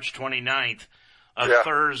on March 29th,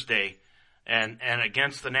 Thursday, and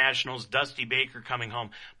against the Nationals, Dusty Baker coming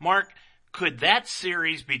home. Mark, could that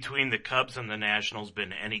series between the Cubs and the Nationals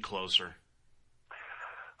been any closer?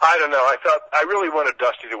 I don't know. I really wanted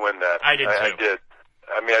Dusty to win that. I did too. I did.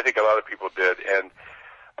 I think a lot of people did. And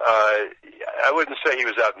I wouldn't say he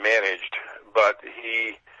was outmanaged, but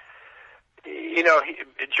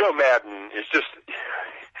Joe Madden is just,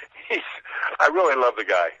 I really love the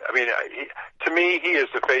guy. I mean, to me, he is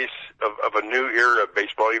the face of a new era of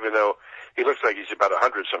baseball, even though he looks like he's about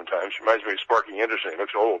 100 sometimes. Reminds me of Sparky Anderson. He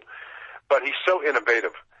looks old. But he's so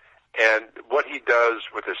innovative. And what he does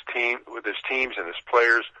with his teams and his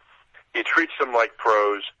players, he treats them like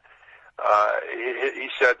pros. He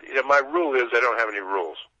said, my rule is I don't have any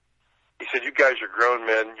rules. He said, you guys are grown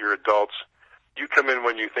men, you're adults. You come in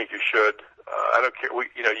when you think you should. I don't care.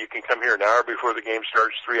 You can come here an hour before the game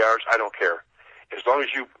starts, 3 hours. I don't care. As long as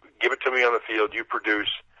you give it to me on the field, you produce,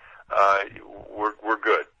 we're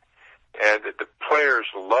good. And the players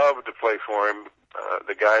love to play for him.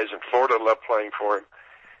 The guys in Florida love playing for him.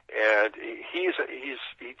 And he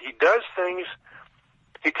does things.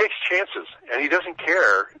 He takes chances, and he doesn't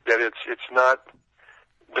care that it's not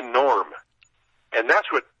the norm. And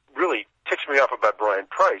that's what really ticks me off about Brian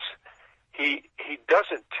Price. He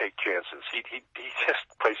doesn't take chances. He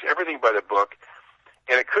just plays everything by the book.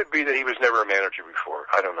 And it could be that he was never a manager before.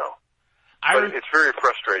 I don't know. But it's very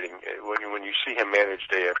frustrating when you see him manage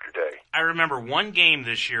day after day. I remember one game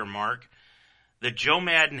this year, Mark, that Joe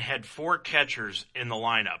Madden had 4 catchers in the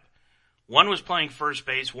lineup. One was playing first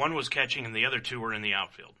base, one was catching, and the other 2 were in the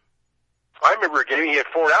outfield. I remember a game he had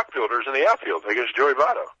 4 outfielders in the outfield against Joey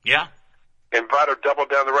Votto. Yeah. And Votto doubled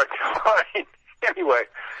down the right field line. Anyway,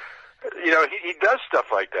 he does stuff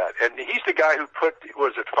like that. And he's the guy who put,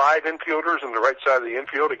 5 infielders on the right side of the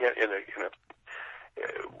infield again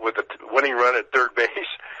with a winning run at third base.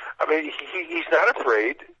 I mean, he's not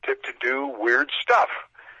afraid to do weird stuff.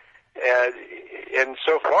 And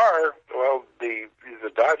so far, well, the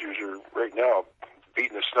Dodgers are right now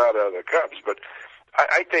beating the snot out of the Cubs. But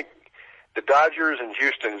I think the Dodgers and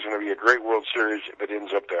Houston is going to be a great World Series if it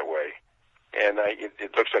ends up that way. And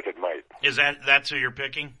it looks like it might. That's who you're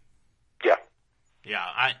picking? Yeah. Yeah.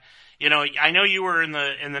 I know you were in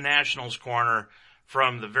the Nationals corner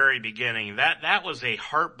from the very beginning. That was a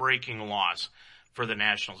heartbreaking loss for the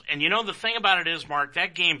Nationals. And the thing about it is, Mark,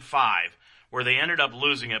 that game 5, where they ended up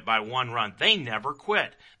losing it by 1 run, they never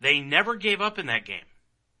quit. They never gave up in that game.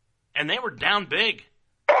 And they were down big.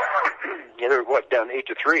 Yeah, they were, down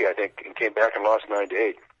 8-3, I think, and came back and lost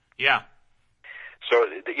 9-8. Yeah. So,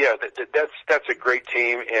 yeah, that's a great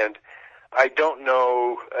team, and I don't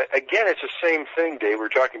know, again, it's the same thing, Dave, we're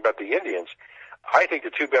talking about the Indians. I think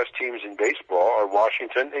the 2 best teams in baseball are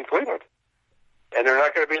Washington and Cleveland, and they're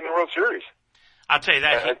not going to be in the World Series. I'll tell you,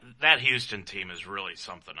 that Houston team is really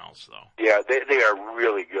something else, though. Yeah, they are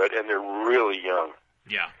really good, and they're really young.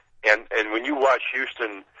 Yeah. And when you watch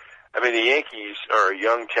Houston, I mean, the Yankees are a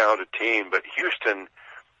young, talented team, but Houston,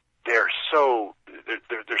 they're so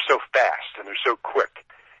fast and they're so quick,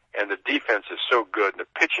 and the defense is so good, and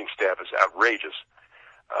the pitching staff is outrageous.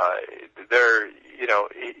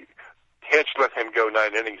 Hinch let him go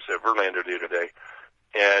 9 innings at Verlander the other day,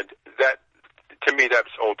 and that, to me, that's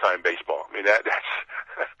old-time baseball. I mean,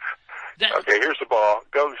 that's okay, here's the ball.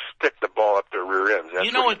 Go stick the ball up their rear ends.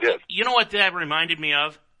 That's what he did. You know what that reminded me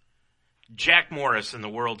of? Jack Morris in the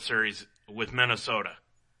World Series with Minnesota.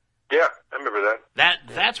 Yeah, I remember that.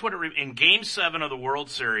 That's what in Game 7 of the World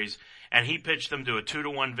Series, and he pitched them to a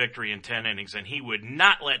 2-1 victory in 10 innings, and he would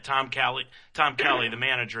not let Tom Kelly, the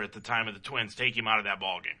manager at the time of the Twins, take him out of that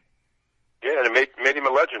ball game. Yeah, and it made him a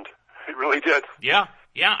legend. It really did. Yeah.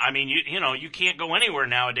 Yeah, I mean, you can't go anywhere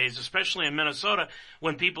nowadays, especially in Minnesota,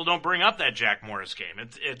 when people don't bring up that Jack Morris game.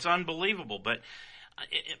 It's unbelievable. But,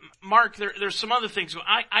 Mark, there's some other things.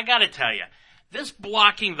 I got to tell you, this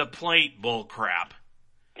blocking the plate bull crap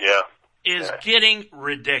is getting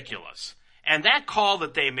ridiculous. And that call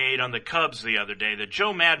that they made on the Cubs the other day, that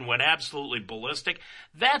Joe Madden went absolutely ballistic,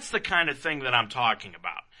 that's the kind of thing that I'm talking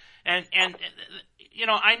about. And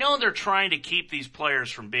I know they're trying to keep these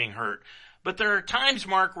players from being hurt. But there are times,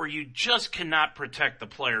 Mark, where you just cannot protect the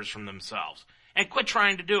players from themselves. And quit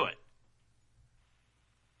trying to do it.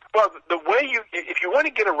 Well, the way if you want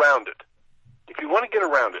to get around it,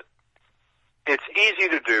 it's easy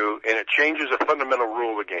to do, and it changes a fundamental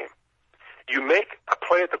rule of the game. You make a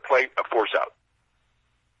play at the plate a force out.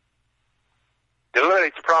 It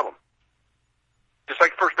eliminates the problem. Just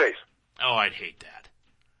like first base. Oh, I'd hate that.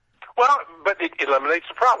 Well, but it eliminates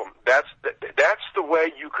the problem. That's the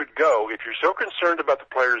way you could go if you're so concerned about the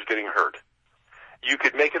players getting hurt. You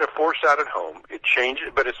could make it a force out at home. It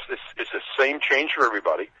changes, but it's the same change for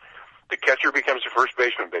everybody. The catcher becomes the first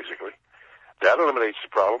baseman, basically. That eliminates the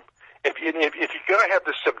problem. If you're going to have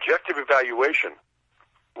the subjective evaluation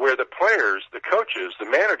where the players, the coaches, the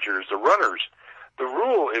managers, the runners, the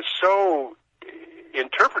rule is so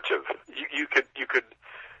interpretive, you could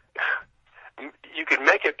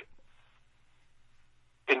make it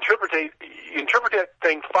interpret that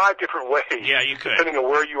thing 5 different ways. Yeah, you could. Depending on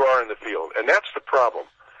where you are in the field. And that's the problem.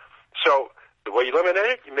 So the way you eliminate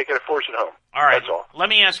it, you make it a force at home. All right. That's all. Let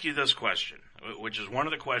me ask you this question, which is one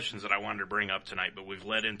of the questions that I wanted to bring up tonight, but we've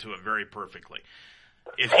led into it very perfectly.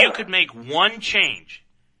 If you could make one change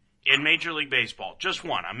in Major League Baseball, just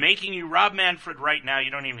one. I'm making you Rob Manfred right now.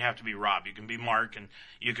 You don't even have to be Rob. You can be Mark, and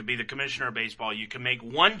you could be the commissioner of baseball. You can make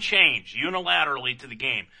one change unilaterally to the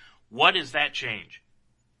game. What is that change?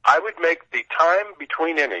 I would make the time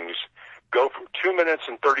between innings go from 2 minutes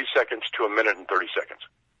and 30 seconds to 1 minute and 30 seconds.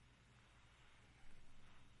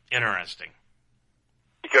 Interesting.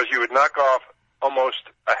 Because you would knock off almost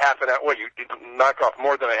a half an hour. Well, you'd knock off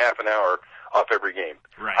more than a half an hour off every game.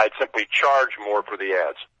 Right. I'd simply charge more for the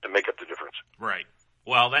ads to make up the difference. Right.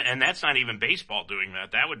 Well, and that's not even baseball doing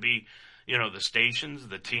that. That would be, the stations,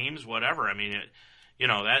 the teams, whatever. I mean,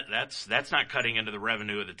 that's not cutting into the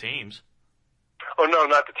revenue of the teams. Oh no,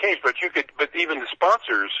 not the teams, but even the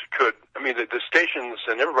sponsors could. I mean, the stations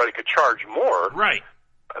and everybody could charge more. Right.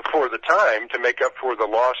 For the time to make up for the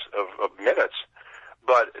loss of minutes.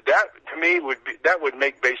 But that, to me, would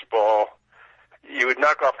make baseball, you would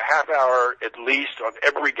knock off a half hour at least on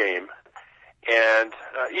every game. And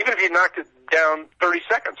even if you knocked it down 30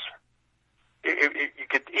 seconds, you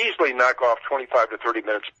could easily knock off 25 to 30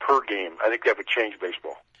 minutes per game. I think that would change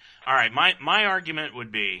baseball. All right, my argument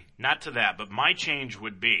would be, not to that, but my change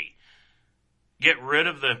would be, get rid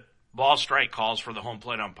of the ball strike calls for the home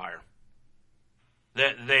plate umpire.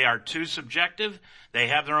 They are too subjective. They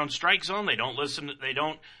have their own strike zone. They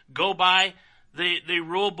don't go by the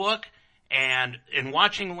rule book. And in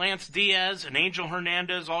watching Lance Diaz and Angel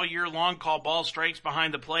Hernandez all year long call ball strikes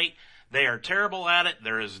behind the plate, they are terrible at it.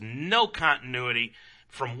 There is no continuity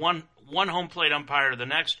from one home plate umpire to the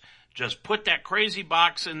next. Just put that crazy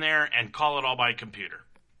box in there and call it all by computer.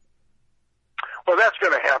 Well, that's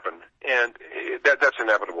going to happen, and that's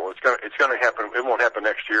inevitable. It's going to happen. It won't happen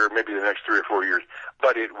next year, maybe the next 3 or 4 years,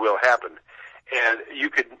 but it will happen. And you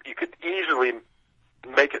could easily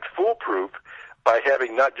make it foolproof by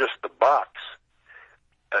having not just the box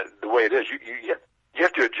the way it is. You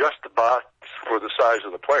have to adjust the box for the size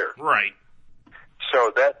of the player. Right.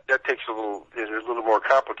 So that takes a little more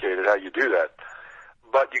complicated how you do that.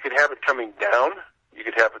 But you could have it coming down. You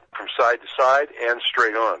could have it from side to side and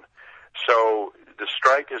straight on. So the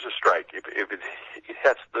strike is a strike. If it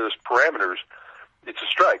hits those parameters, it's a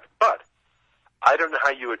strike. But I don't know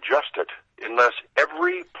how you adjust it unless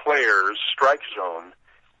every player's strike zone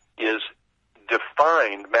is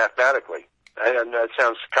defined mathematically. And that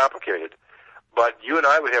sounds complicated. But you and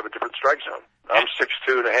I would have a different strike zone. I'm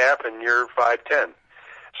 6'2.5", and you're 5'10".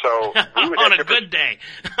 So we would on have a good day.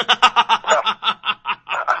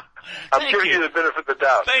 I'm giving you the benefit of the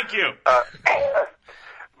doubt. Thank you.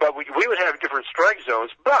 But we would have different strike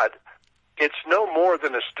zones, but it's no more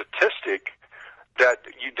than a statistic that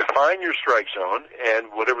you define your strike zone, and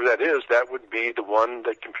whatever that is, that would be the one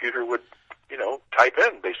that computer would, type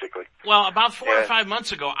in, basically. Well, about 4 or 5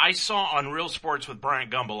 months ago, I saw on Real Sports with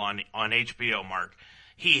Bryant Gumbel on HBO, Mark,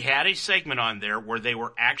 he had a segment on there where they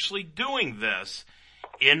were actually doing this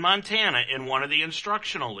in Montana in one of the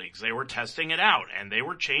instructional leagues. They were testing it out, and they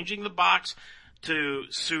were changing the box to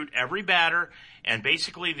suit every batter, and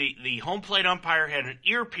basically the home plate umpire had an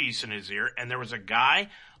earpiece in his ear, and there was a guy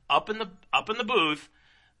up in the booth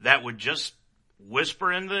that would just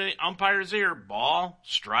whisper in the umpire's ear, ball,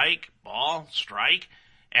 strike,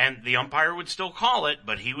 and the umpire would still call it,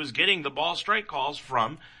 but he was getting the ball strike calls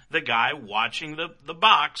from the guy watching the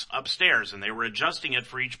box upstairs, and they were adjusting it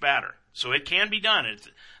for each batter. So it can be done.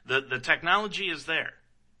 The technology is there.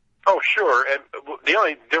 Oh, sure. And the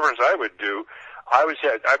only difference I would do, I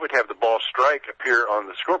would have the ball strike appear on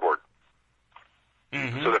the scoreboard.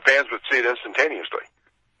 Mm-hmm. So the fans would see it instantaneously.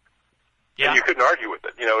 Yeah. And you couldn't argue with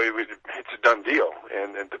it. It's a done deal.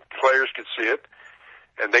 And the players could see it,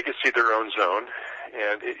 and they could see their own zone.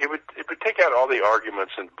 And it would take out all the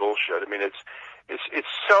arguments and bullshit. I mean, it's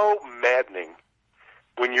so maddening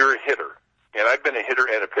when you're a hitter. And I've been a hitter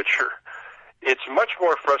and a pitcher. It's much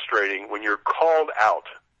more frustrating when you're called out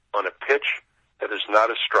on a pitch that is not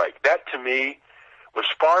a strike. That, to me, was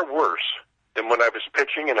far worse than when I was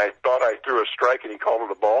pitching and I thought I threw a strike and he called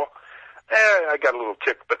it a ball. I got a little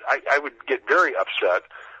tick, but I would get very upset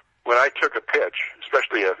when I took a pitch,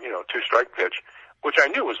 especially a 2-strike pitch, which I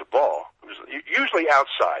knew was a ball. It was usually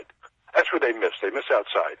outside. That's where they miss. They miss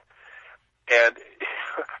outside. And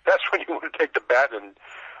that's when you want to take the bat and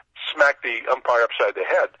smack the umpire upside the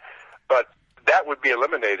head. But that would be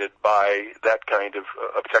eliminated by that kind of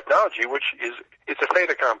technology, which it's a fait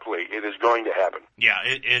accompli. It is going to happen. Yeah,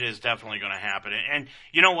 it is definitely going to happen. And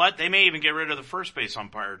you know what? They may even get rid of the first base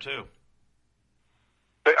umpire, too.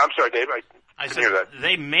 I'm sorry, Dave. I said hear that.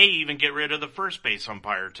 They may even get rid of the first base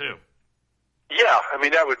umpire, too. Yeah, I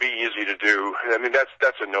mean, that would be easy to do. I mean,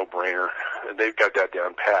 that's a no-brainer. They've got that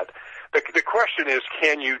down pat. The question is,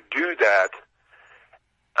 can you do that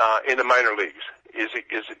in the minor leagues? Is it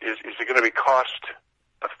going to be cost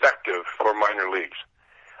effective for minor leagues?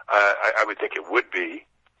 I would think it would be.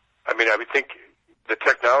 I mean, I would think the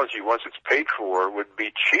technology, once it's paid for, would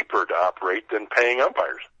be cheaper to operate than paying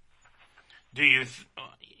umpires. Do you?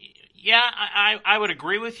 Yeah, I would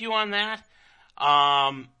agree with you on that.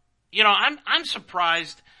 You know, I'm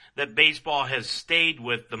surprised that baseball has stayed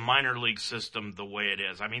with the minor league system the way it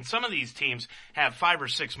is. I mean, some of these teams have 5 or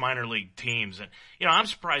 6 minor league teams, and you know, I'm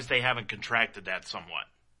surprised they haven't contracted that somewhat.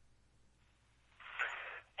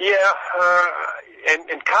 Yeah,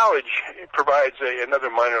 and college provides another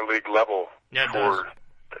minor league level for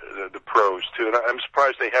the pros too, and I'm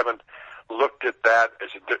surprised they haven't looked at that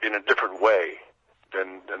in a different way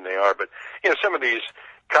than they are. But you know, some of these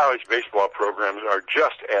college baseball programs are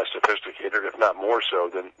just as sophisticated, if not more so,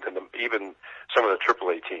 than even some of the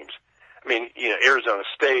AAA teams. I mean, you know, Arizona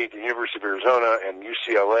State, the University of Arizona, and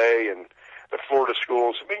UCLA, and the Florida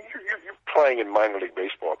schools. I mean, you're playing in minor league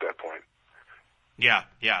baseball at that point. Yeah,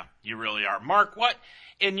 you really are. Mark, what,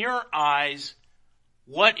 in your eyes,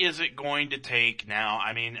 what is it going to take now?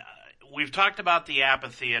 I mean, we've talked about the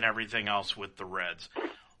apathy and everything else with the Reds.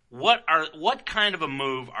 What kind of a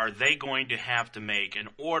move are they going to have to make in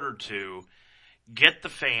order to get the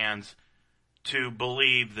fans to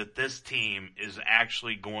believe that this team is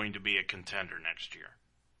actually going to be a contender next year?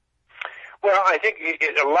 Well, I think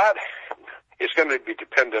a lot is going to be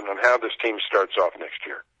dependent on how this team starts off next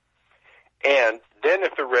year. And then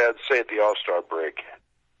if the Reds, say at the All-Star break,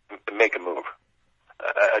 make a move,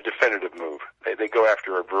 a definitive move, they go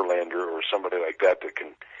after a Verlander or somebody like that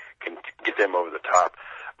can get them over the top.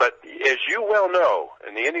 But as you well know,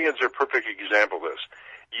 and the Indians are a perfect example of this,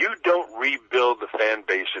 you don't rebuild the fan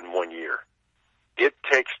base in 1 year. It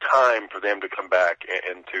takes time for them to come back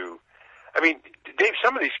and to, I mean, Dave,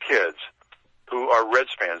 some of these kids who are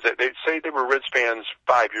Reds fans, they say they were Reds fans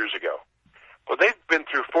 5 years ago. Well, they've been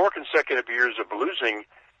through 4 consecutive years of losing,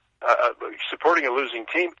 supporting a losing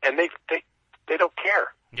team, and they don't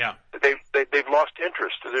care. Yeah, they've lost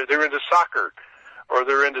interest. They're into soccer, or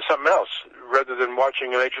they're into something else rather than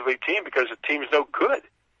watching a Major League team because the team's no good.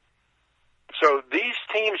 So these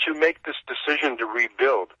teams who make this decision to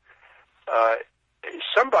rebuild,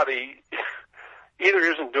 somebody either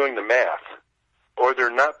isn't doing the math or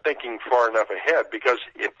they're not thinking far enough ahead, because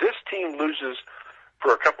if this team loses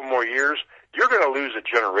for a couple more years, you're going to lose a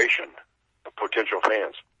generation of potential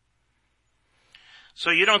fans. So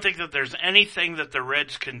you don't think that there's anything that the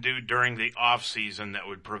Reds can do during the off season that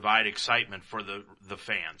would provide excitement for the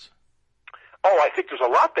fans? Oh, I think there's a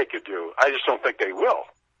lot they could do. I just don't think they will.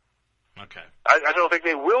 Okay. I don't think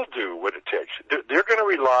they will do what it takes. They're going to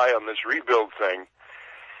rely on this rebuild thing,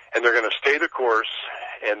 and they're going to stay the course,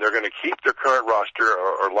 and they're going to keep their current roster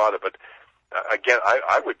or a lot of it. Again,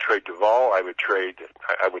 I would trade Duvall. I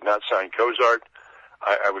would not sign Cozart.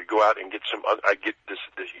 I would go out and get I'd get this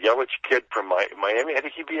Yelich kid from Miami. I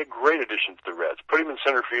think he'd be a great addition to the Reds. Put him in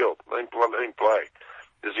center field. Let him play.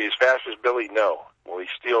 Is he as fast as Billy? No. Will he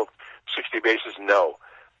steal 60 bases? No.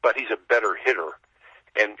 But he's a better hitter.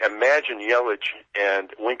 And imagine Yelich and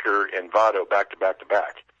Winker and Votto back to back to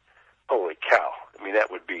back. Holy cow. I mean, that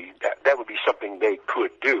would be something they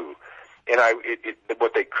could do. And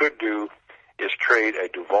what they could do is trade a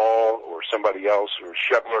Duvall or somebody else or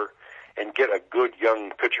Schebler and get a good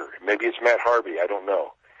young pitcher. Maybe it's Matt Harvey. I don't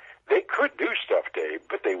know. They could do stuff, Dave,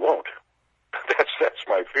 but they won't. That's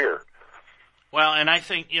my fear. Well, and I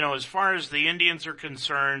think, as far as the Indians are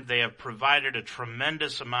concerned, they have provided a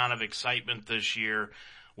tremendous amount of excitement this year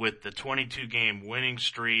with the 22-game winning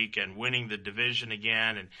streak and winning the division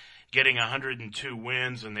again and getting 102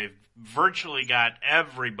 wins, and they've virtually got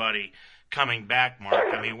everybody coming back,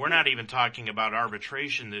 Mark. I mean, we're not even talking about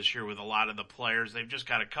arbitration this year with a lot of the players. They've just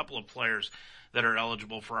got a couple of players that are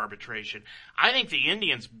eligible for arbitration. I think the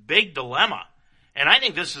Indians' big dilemma, and I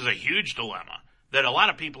think this is a huge dilemma that a lot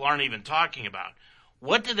of people aren't even talking about.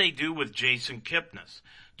 What do they do with Jason Kipnis?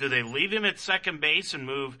 Do they leave him at second base and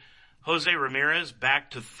move Jose Ramirez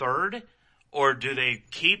back to third? Or do they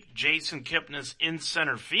keep Jason Kipnis in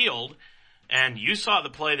center field? And you saw the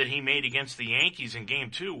play that he made against the Yankees in Game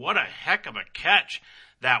 2. What a heck of a catch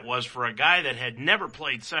that was for a guy that had never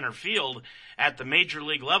played center field at the major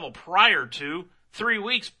league level prior to 3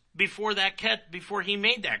 weeks before he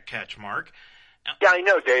made that catch, Mark. Yeah, I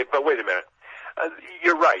know, Dave, but wait a minute.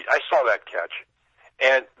 You're right. I saw that catch.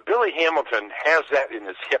 And Billy Hamilton has that in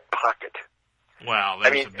his hip pocket. Well,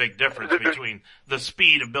 there's a big difference between the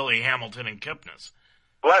speed of Billy Hamilton and Kipnis.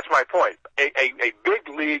 Well, that's my point. A big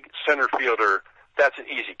league center fielder, that's an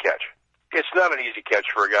easy catch. It's not an easy catch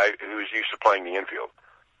for a guy who's used to playing the infield.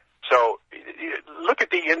 So look at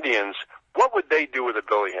the Indians. What would they do with a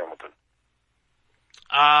Billy Hamilton?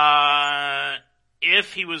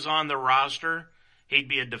 If he was on the roster, he'd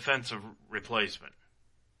be a defensive replacement.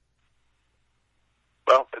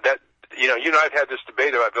 Well, you and I've had this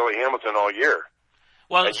debate about Billy Hamilton all year.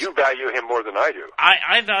 Well, and you value him more than I do.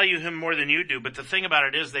 I value him more than you do, but the thing about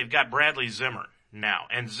it is they've got Bradley Zimmer now,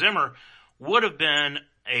 and Zimmer would have been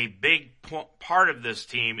a big part of this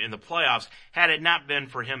team in the playoffs had it not been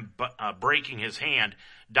for him breaking his hand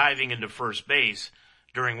diving into first base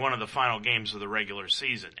during one of the final games of the regular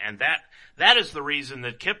season. And that is the reason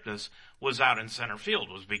that Kipnis was out in center field,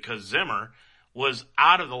 was because Zimmer was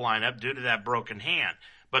out of the lineup due to that broken hand.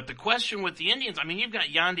 But the question with the Indians, I mean, you've got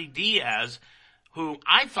Yandy Diaz, who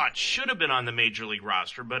I thought should have been on the Major League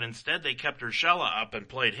roster, but instead they kept Urshela up and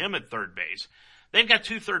played him at third base. They've got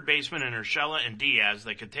two third basemen in Urshela and Diaz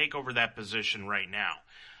that could take over that position right now.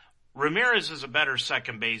 Ramirez is a better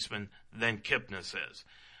second baseman than Kipnis is.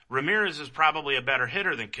 Ramirez is probably a better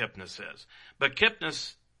hitter than Kipnis is. But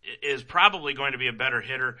Kipnis is probably going to be a better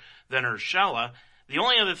hitter than Urshela. The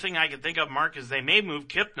only other thing I can think of, Mark, is they may move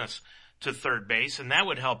Kipnis to third base, and that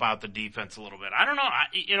would help out the defense a little bit. I don't know.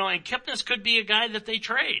 And Kipnis could be a guy that they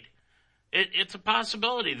trade. It's a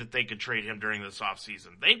possibility that they could trade him during this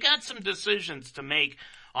offseason. They've got some decisions to make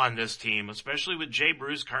on this team, especially with Jay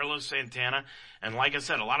Bruce, Carlos Santana, and like I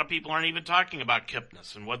said, a lot of people aren't even talking about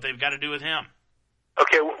Kipnis and what they've got to do with him.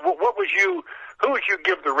 Okay, who would you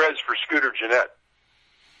give the Reds for Scooter Gennett?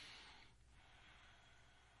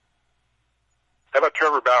 How about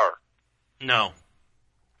Trevor Bauer? No.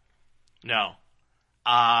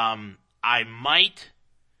 I might.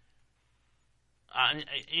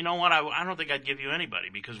 You know what? I don't think I'd give you anybody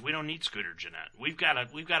because we don't need Scooter Gennett. We've got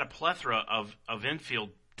a plethora of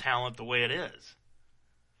infield talent the way it is.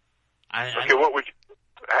 What would you?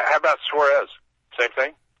 How about Suarez? Same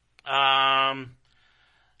thing.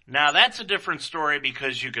 Now that's a different story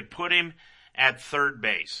because you could put him at third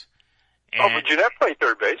base. But Gennett played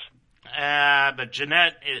third base. But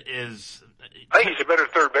Gennett is. I think he's a better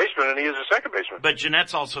third baseman than he is a second baseman. But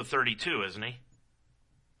Gennett's also 32, isn't he?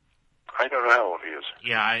 I don't know how old he is.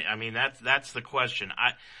 Yeah, I mean that's the question.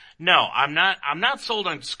 I'm not sold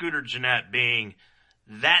on Scooter Gennett being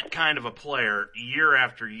that kind of a player year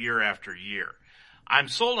after year after year. I'm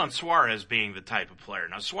sold on Suarez being the type of player.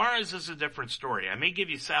 Now Suarez is a different story. I may give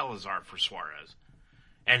you Salazar for Suarez,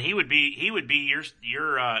 and he would be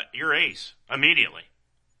your ace immediately.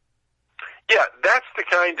 Yeah, that's the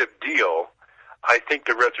kind of deal I think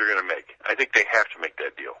the Reds are going to make. I think they have to make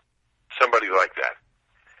that deal. Somebody like that,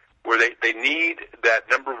 where they need that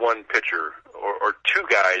number one pitcher or two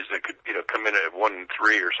guys that could come in at 1 and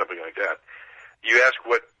 3 or something like that. You ask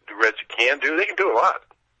what the Reds can do, they can do a lot.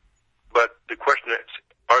 But the question is,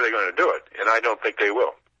 are they going to do it? And I don't think they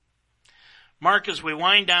will. Mark, as we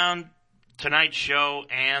wind down tonight's show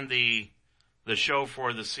and the show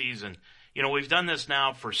for the season, we've done this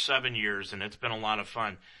now for 7 years, and it's been a lot of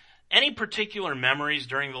fun. Any particular memories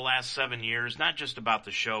during the last 7 years, not just about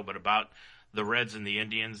the show, but about the Reds and the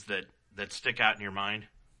Indians that stick out in your mind?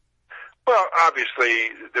 Well, obviously,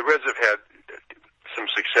 the Reds have had some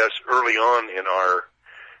success early on in our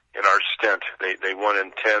stint. They won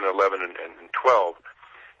in 10, 11, and 12.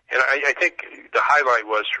 And I think the highlight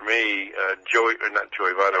was for me,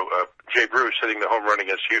 Jay Bruce hitting the home run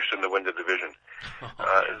against Houston to win the division.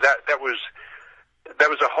 That was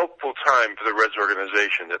a hopeful time for the Reds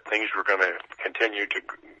organization that things were going to continue to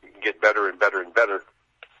get better and better and better.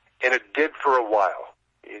 And it did for a while.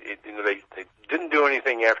 They didn't do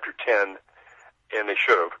anything after 10, and they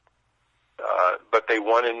should have. But they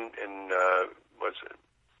won in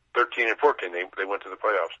 13 and 14. They went to the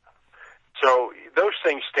playoffs. So those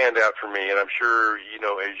things stand out for me, and I'm sure,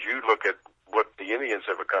 as you look at what the Indians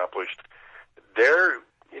have accomplished, their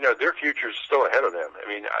future is still ahead of them. I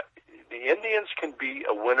mean, the Indians can be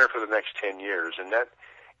a winner for the next 10 years, and that,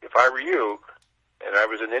 if I were you, and I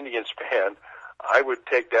was an Indians fan, I would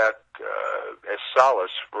take that as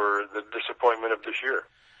solace for the disappointment of this year.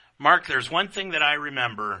 Mark, there's one thing that I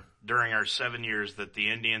remember during our 7 years that the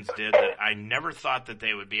Indians did that I never thought that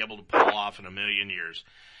they would be able to pull off in a million years,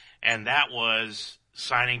 and that was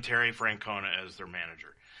signing Terry Francona as their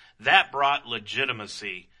manager. That brought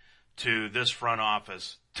legitimacy to this front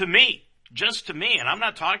office, to me. just to me, and I'm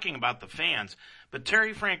not talking about the fans, but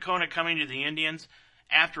Terry Francona coming to the Indians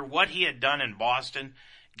after what he had done in Boston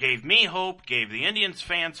gave me hope, gave the Indians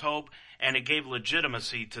fans hope, and it gave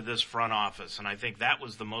legitimacy to this front office. And I think that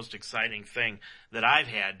was the most exciting thing that I've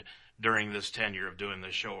had during this tenure of doing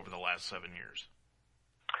this show over the last 7 years.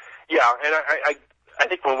 Yeah, and I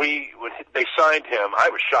think when they signed him, I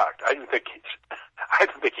was shocked. I didn't think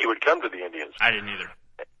he would come to the Indians. I didn't either.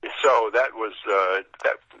 So that was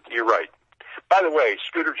that. You're right. By the way,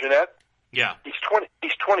 Scooter Gennett. Yeah. He's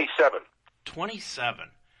 27. 27.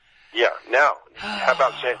 Yeah. Now, how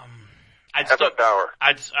about Sam? How about Bauer?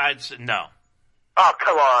 I'd say no. Oh,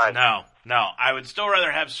 come on. No. I would still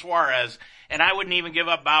rather have Suarez, and I wouldn't even give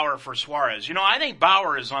up Bauer for Suarez. You know, I think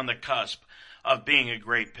Bauer is on the cusp of being a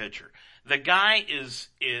great pitcher. The guy is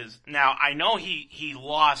now, I know he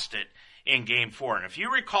lost it in Game 4. And if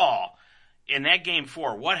you recall, in that Game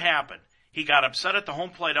 4, what happened? He got upset at the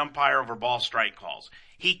home plate umpire over ball strike calls.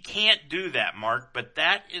 He can't do that, Mark, but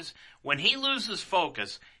that is, when he loses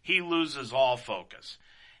focus, he loses all focus.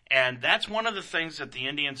 And that's one of the things that the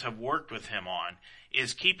Indians have worked with him on,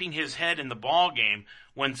 is keeping his head in the ball game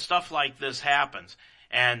when stuff like this happens.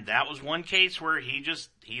 And that was one case where he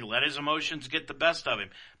let his emotions get the best of him.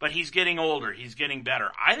 But he's getting older. He's getting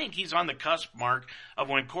better. I think he's on the cusp, Mark, of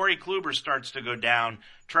when Corey Kluber starts to go down,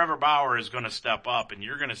 Trevor Bauer is going to step up, and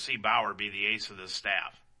you're going to see Bauer be the ace of this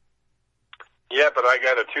staff. Yeah, but I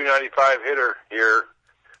got a 295 hitter here,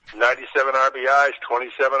 97 RBIs,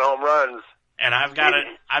 27 home runs. And I've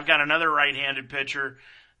got another right-handed pitcher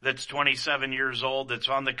that's 27 years old that's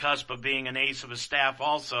on the cusp of being an ace of a staff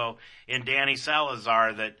also in Danny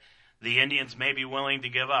Salazar that the Indians may be willing to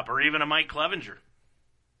give up, or even a Mike Clevenger.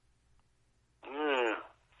 I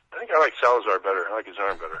think I like Salazar better. I like his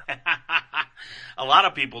arm better. A lot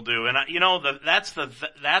of people do. And, you know, that's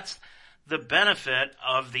the benefit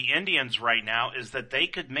of the Indians right now, is that they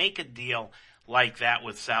could make a deal like that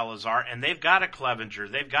with Salazar, and they've got a Clevenger,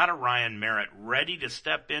 they've got a Ryan Merritt ready to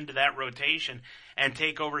step into that rotation and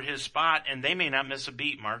take over his spot, and they may not miss a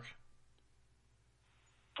beat, Mark.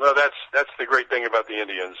 Well, that's the great thing about the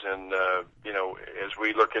Indians, and you know, as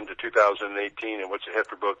we look into 2018 and what's ahead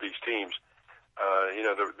for both these teams, you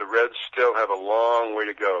know, the Reds still have a long way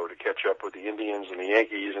to go to catch up with the Indians and the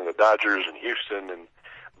Yankees and the Dodgers and Houston and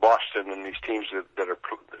Boston and these teams that are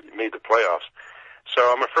made the playoffs.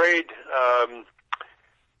 So I'm afraid,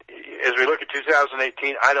 as we look at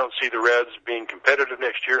 2018, I don't see the Reds being competitive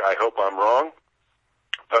next year. I hope I'm wrong.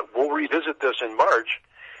 But we'll revisit this in March,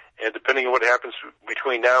 and depending on what happens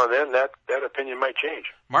between now and then, that opinion might change.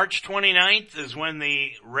 March 29th is when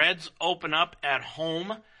the Reds open up at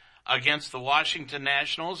home against the Washington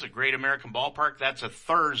Nationals at Great American Ballpark. That's a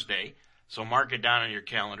Thursday, so mark it down on your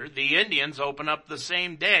calendar. The Indians open up the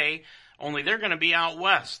same day, only they're going to be out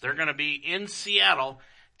west. They're going to be in Seattle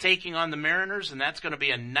taking on the Mariners, and that's going to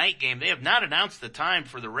be a night game. They have not announced the time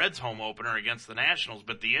for the Reds home opener against the Nationals,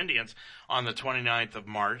 but the Indians on the 29th of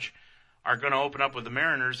March are going to open up with the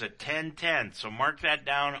Mariners at 10:10. So mark that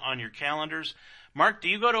down on your calendars. Mark, do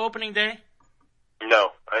you go to opening day?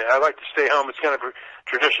 No, I like to stay home. It's kind of a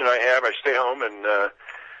tradition I have. I stay home and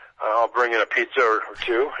I'll bring in a pizza or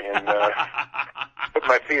two and put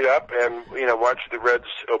my feet up and, you know, watch the Reds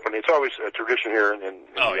open. It's always a tradition here in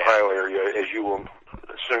the Ohio area, as you will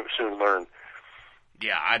soon learn.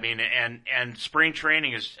 Yeah, I mean, and spring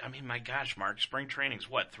training is, I mean, my gosh, Mark, spring training's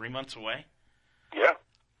what, 3 months away? Yeah.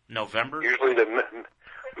 November? Usually the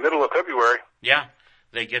middle of February. Yeah,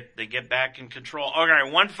 they get back in control. All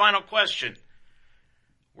right, one final question.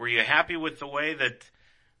 Were you happy with the way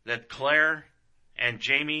that Claire and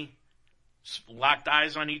Jamie locked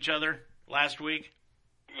eyes on each other last week?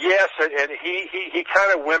 Yes, and he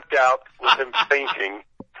kind of wimped out with him fainting.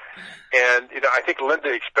 And, you know, I think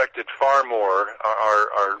Linda expected far more.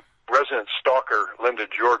 Our resident stalker, Linda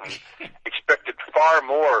Jordan, expected far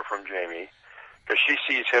more from Jamie because she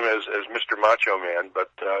sees him as Mr. Macho Man.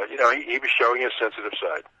 But, you know, he was showing his sensitive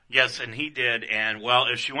side. Yes, and he did. And, well,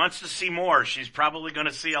 if she wants to see more, she's probably going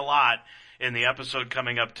to see a lot in the episode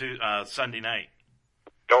coming up to Sunday night.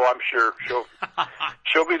 Oh, I'm sure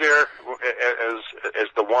she'll be there as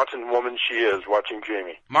the wanton woman she is, watching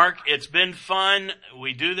Jamie. Mark, it's been fun.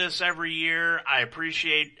 We do this every year. I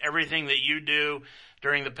appreciate everything that you do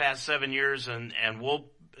during the past 7 years, and we'll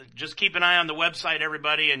just keep an eye on the website,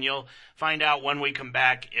 everybody, and you'll find out when we come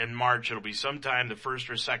back in March. It'll be sometime the first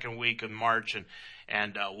or second week of March,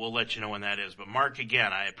 and we'll let you know when that is. But Mark,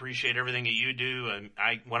 again, I appreciate everything that you do, and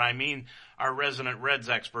when I mean our resident Reds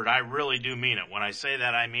expert, I really do mean it. When I say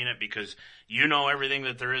that, I mean it, because you know everything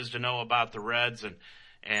that there is to know about the Reds,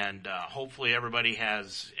 and hopefully everybody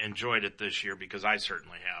has enjoyed it this year, because I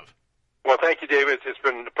certainly have. Well, thank you, David. It's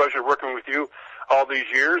been a pleasure working with you all these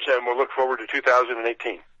years, and we'll look forward to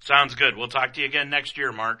 2018. Sounds good. We'll talk to you again next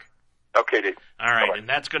year, Mark. Okay, Dave. All right, Bye-bye. And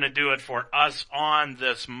that's going to do it for us on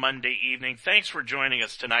this Monday evening. Thanks for joining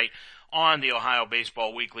us tonight on the Ohio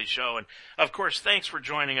Baseball Weekly Show. And, of course, thanks for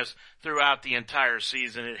joining us throughout the entire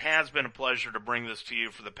season. It has been a pleasure to bring this to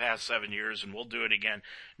you for the past 7 years, and we'll do it again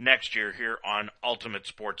next year here on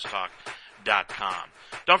UltimateSportsTalk.com.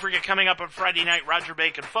 Don't forget, coming up on Friday night, Roger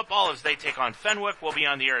Bacon football as they take on Fenwick. We'll be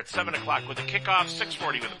on the air at 7 o'clock with the kickoff,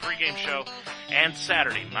 6:40 with the pregame show, and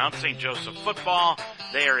Saturday, Mount St. Joseph football.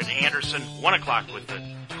 They are in Anderson, 1 o'clock with the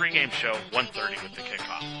pregame show, 1:30 with the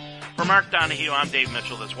kickoff. For Mark Donahue, I'm Dave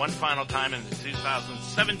Mitchell. This one final time in the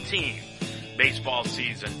 2017 baseball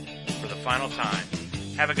season for the final time.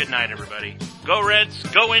 Have a good night, everybody. Go Reds,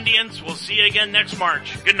 go Indians. We'll see you again next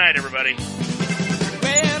March. Good night, everybody.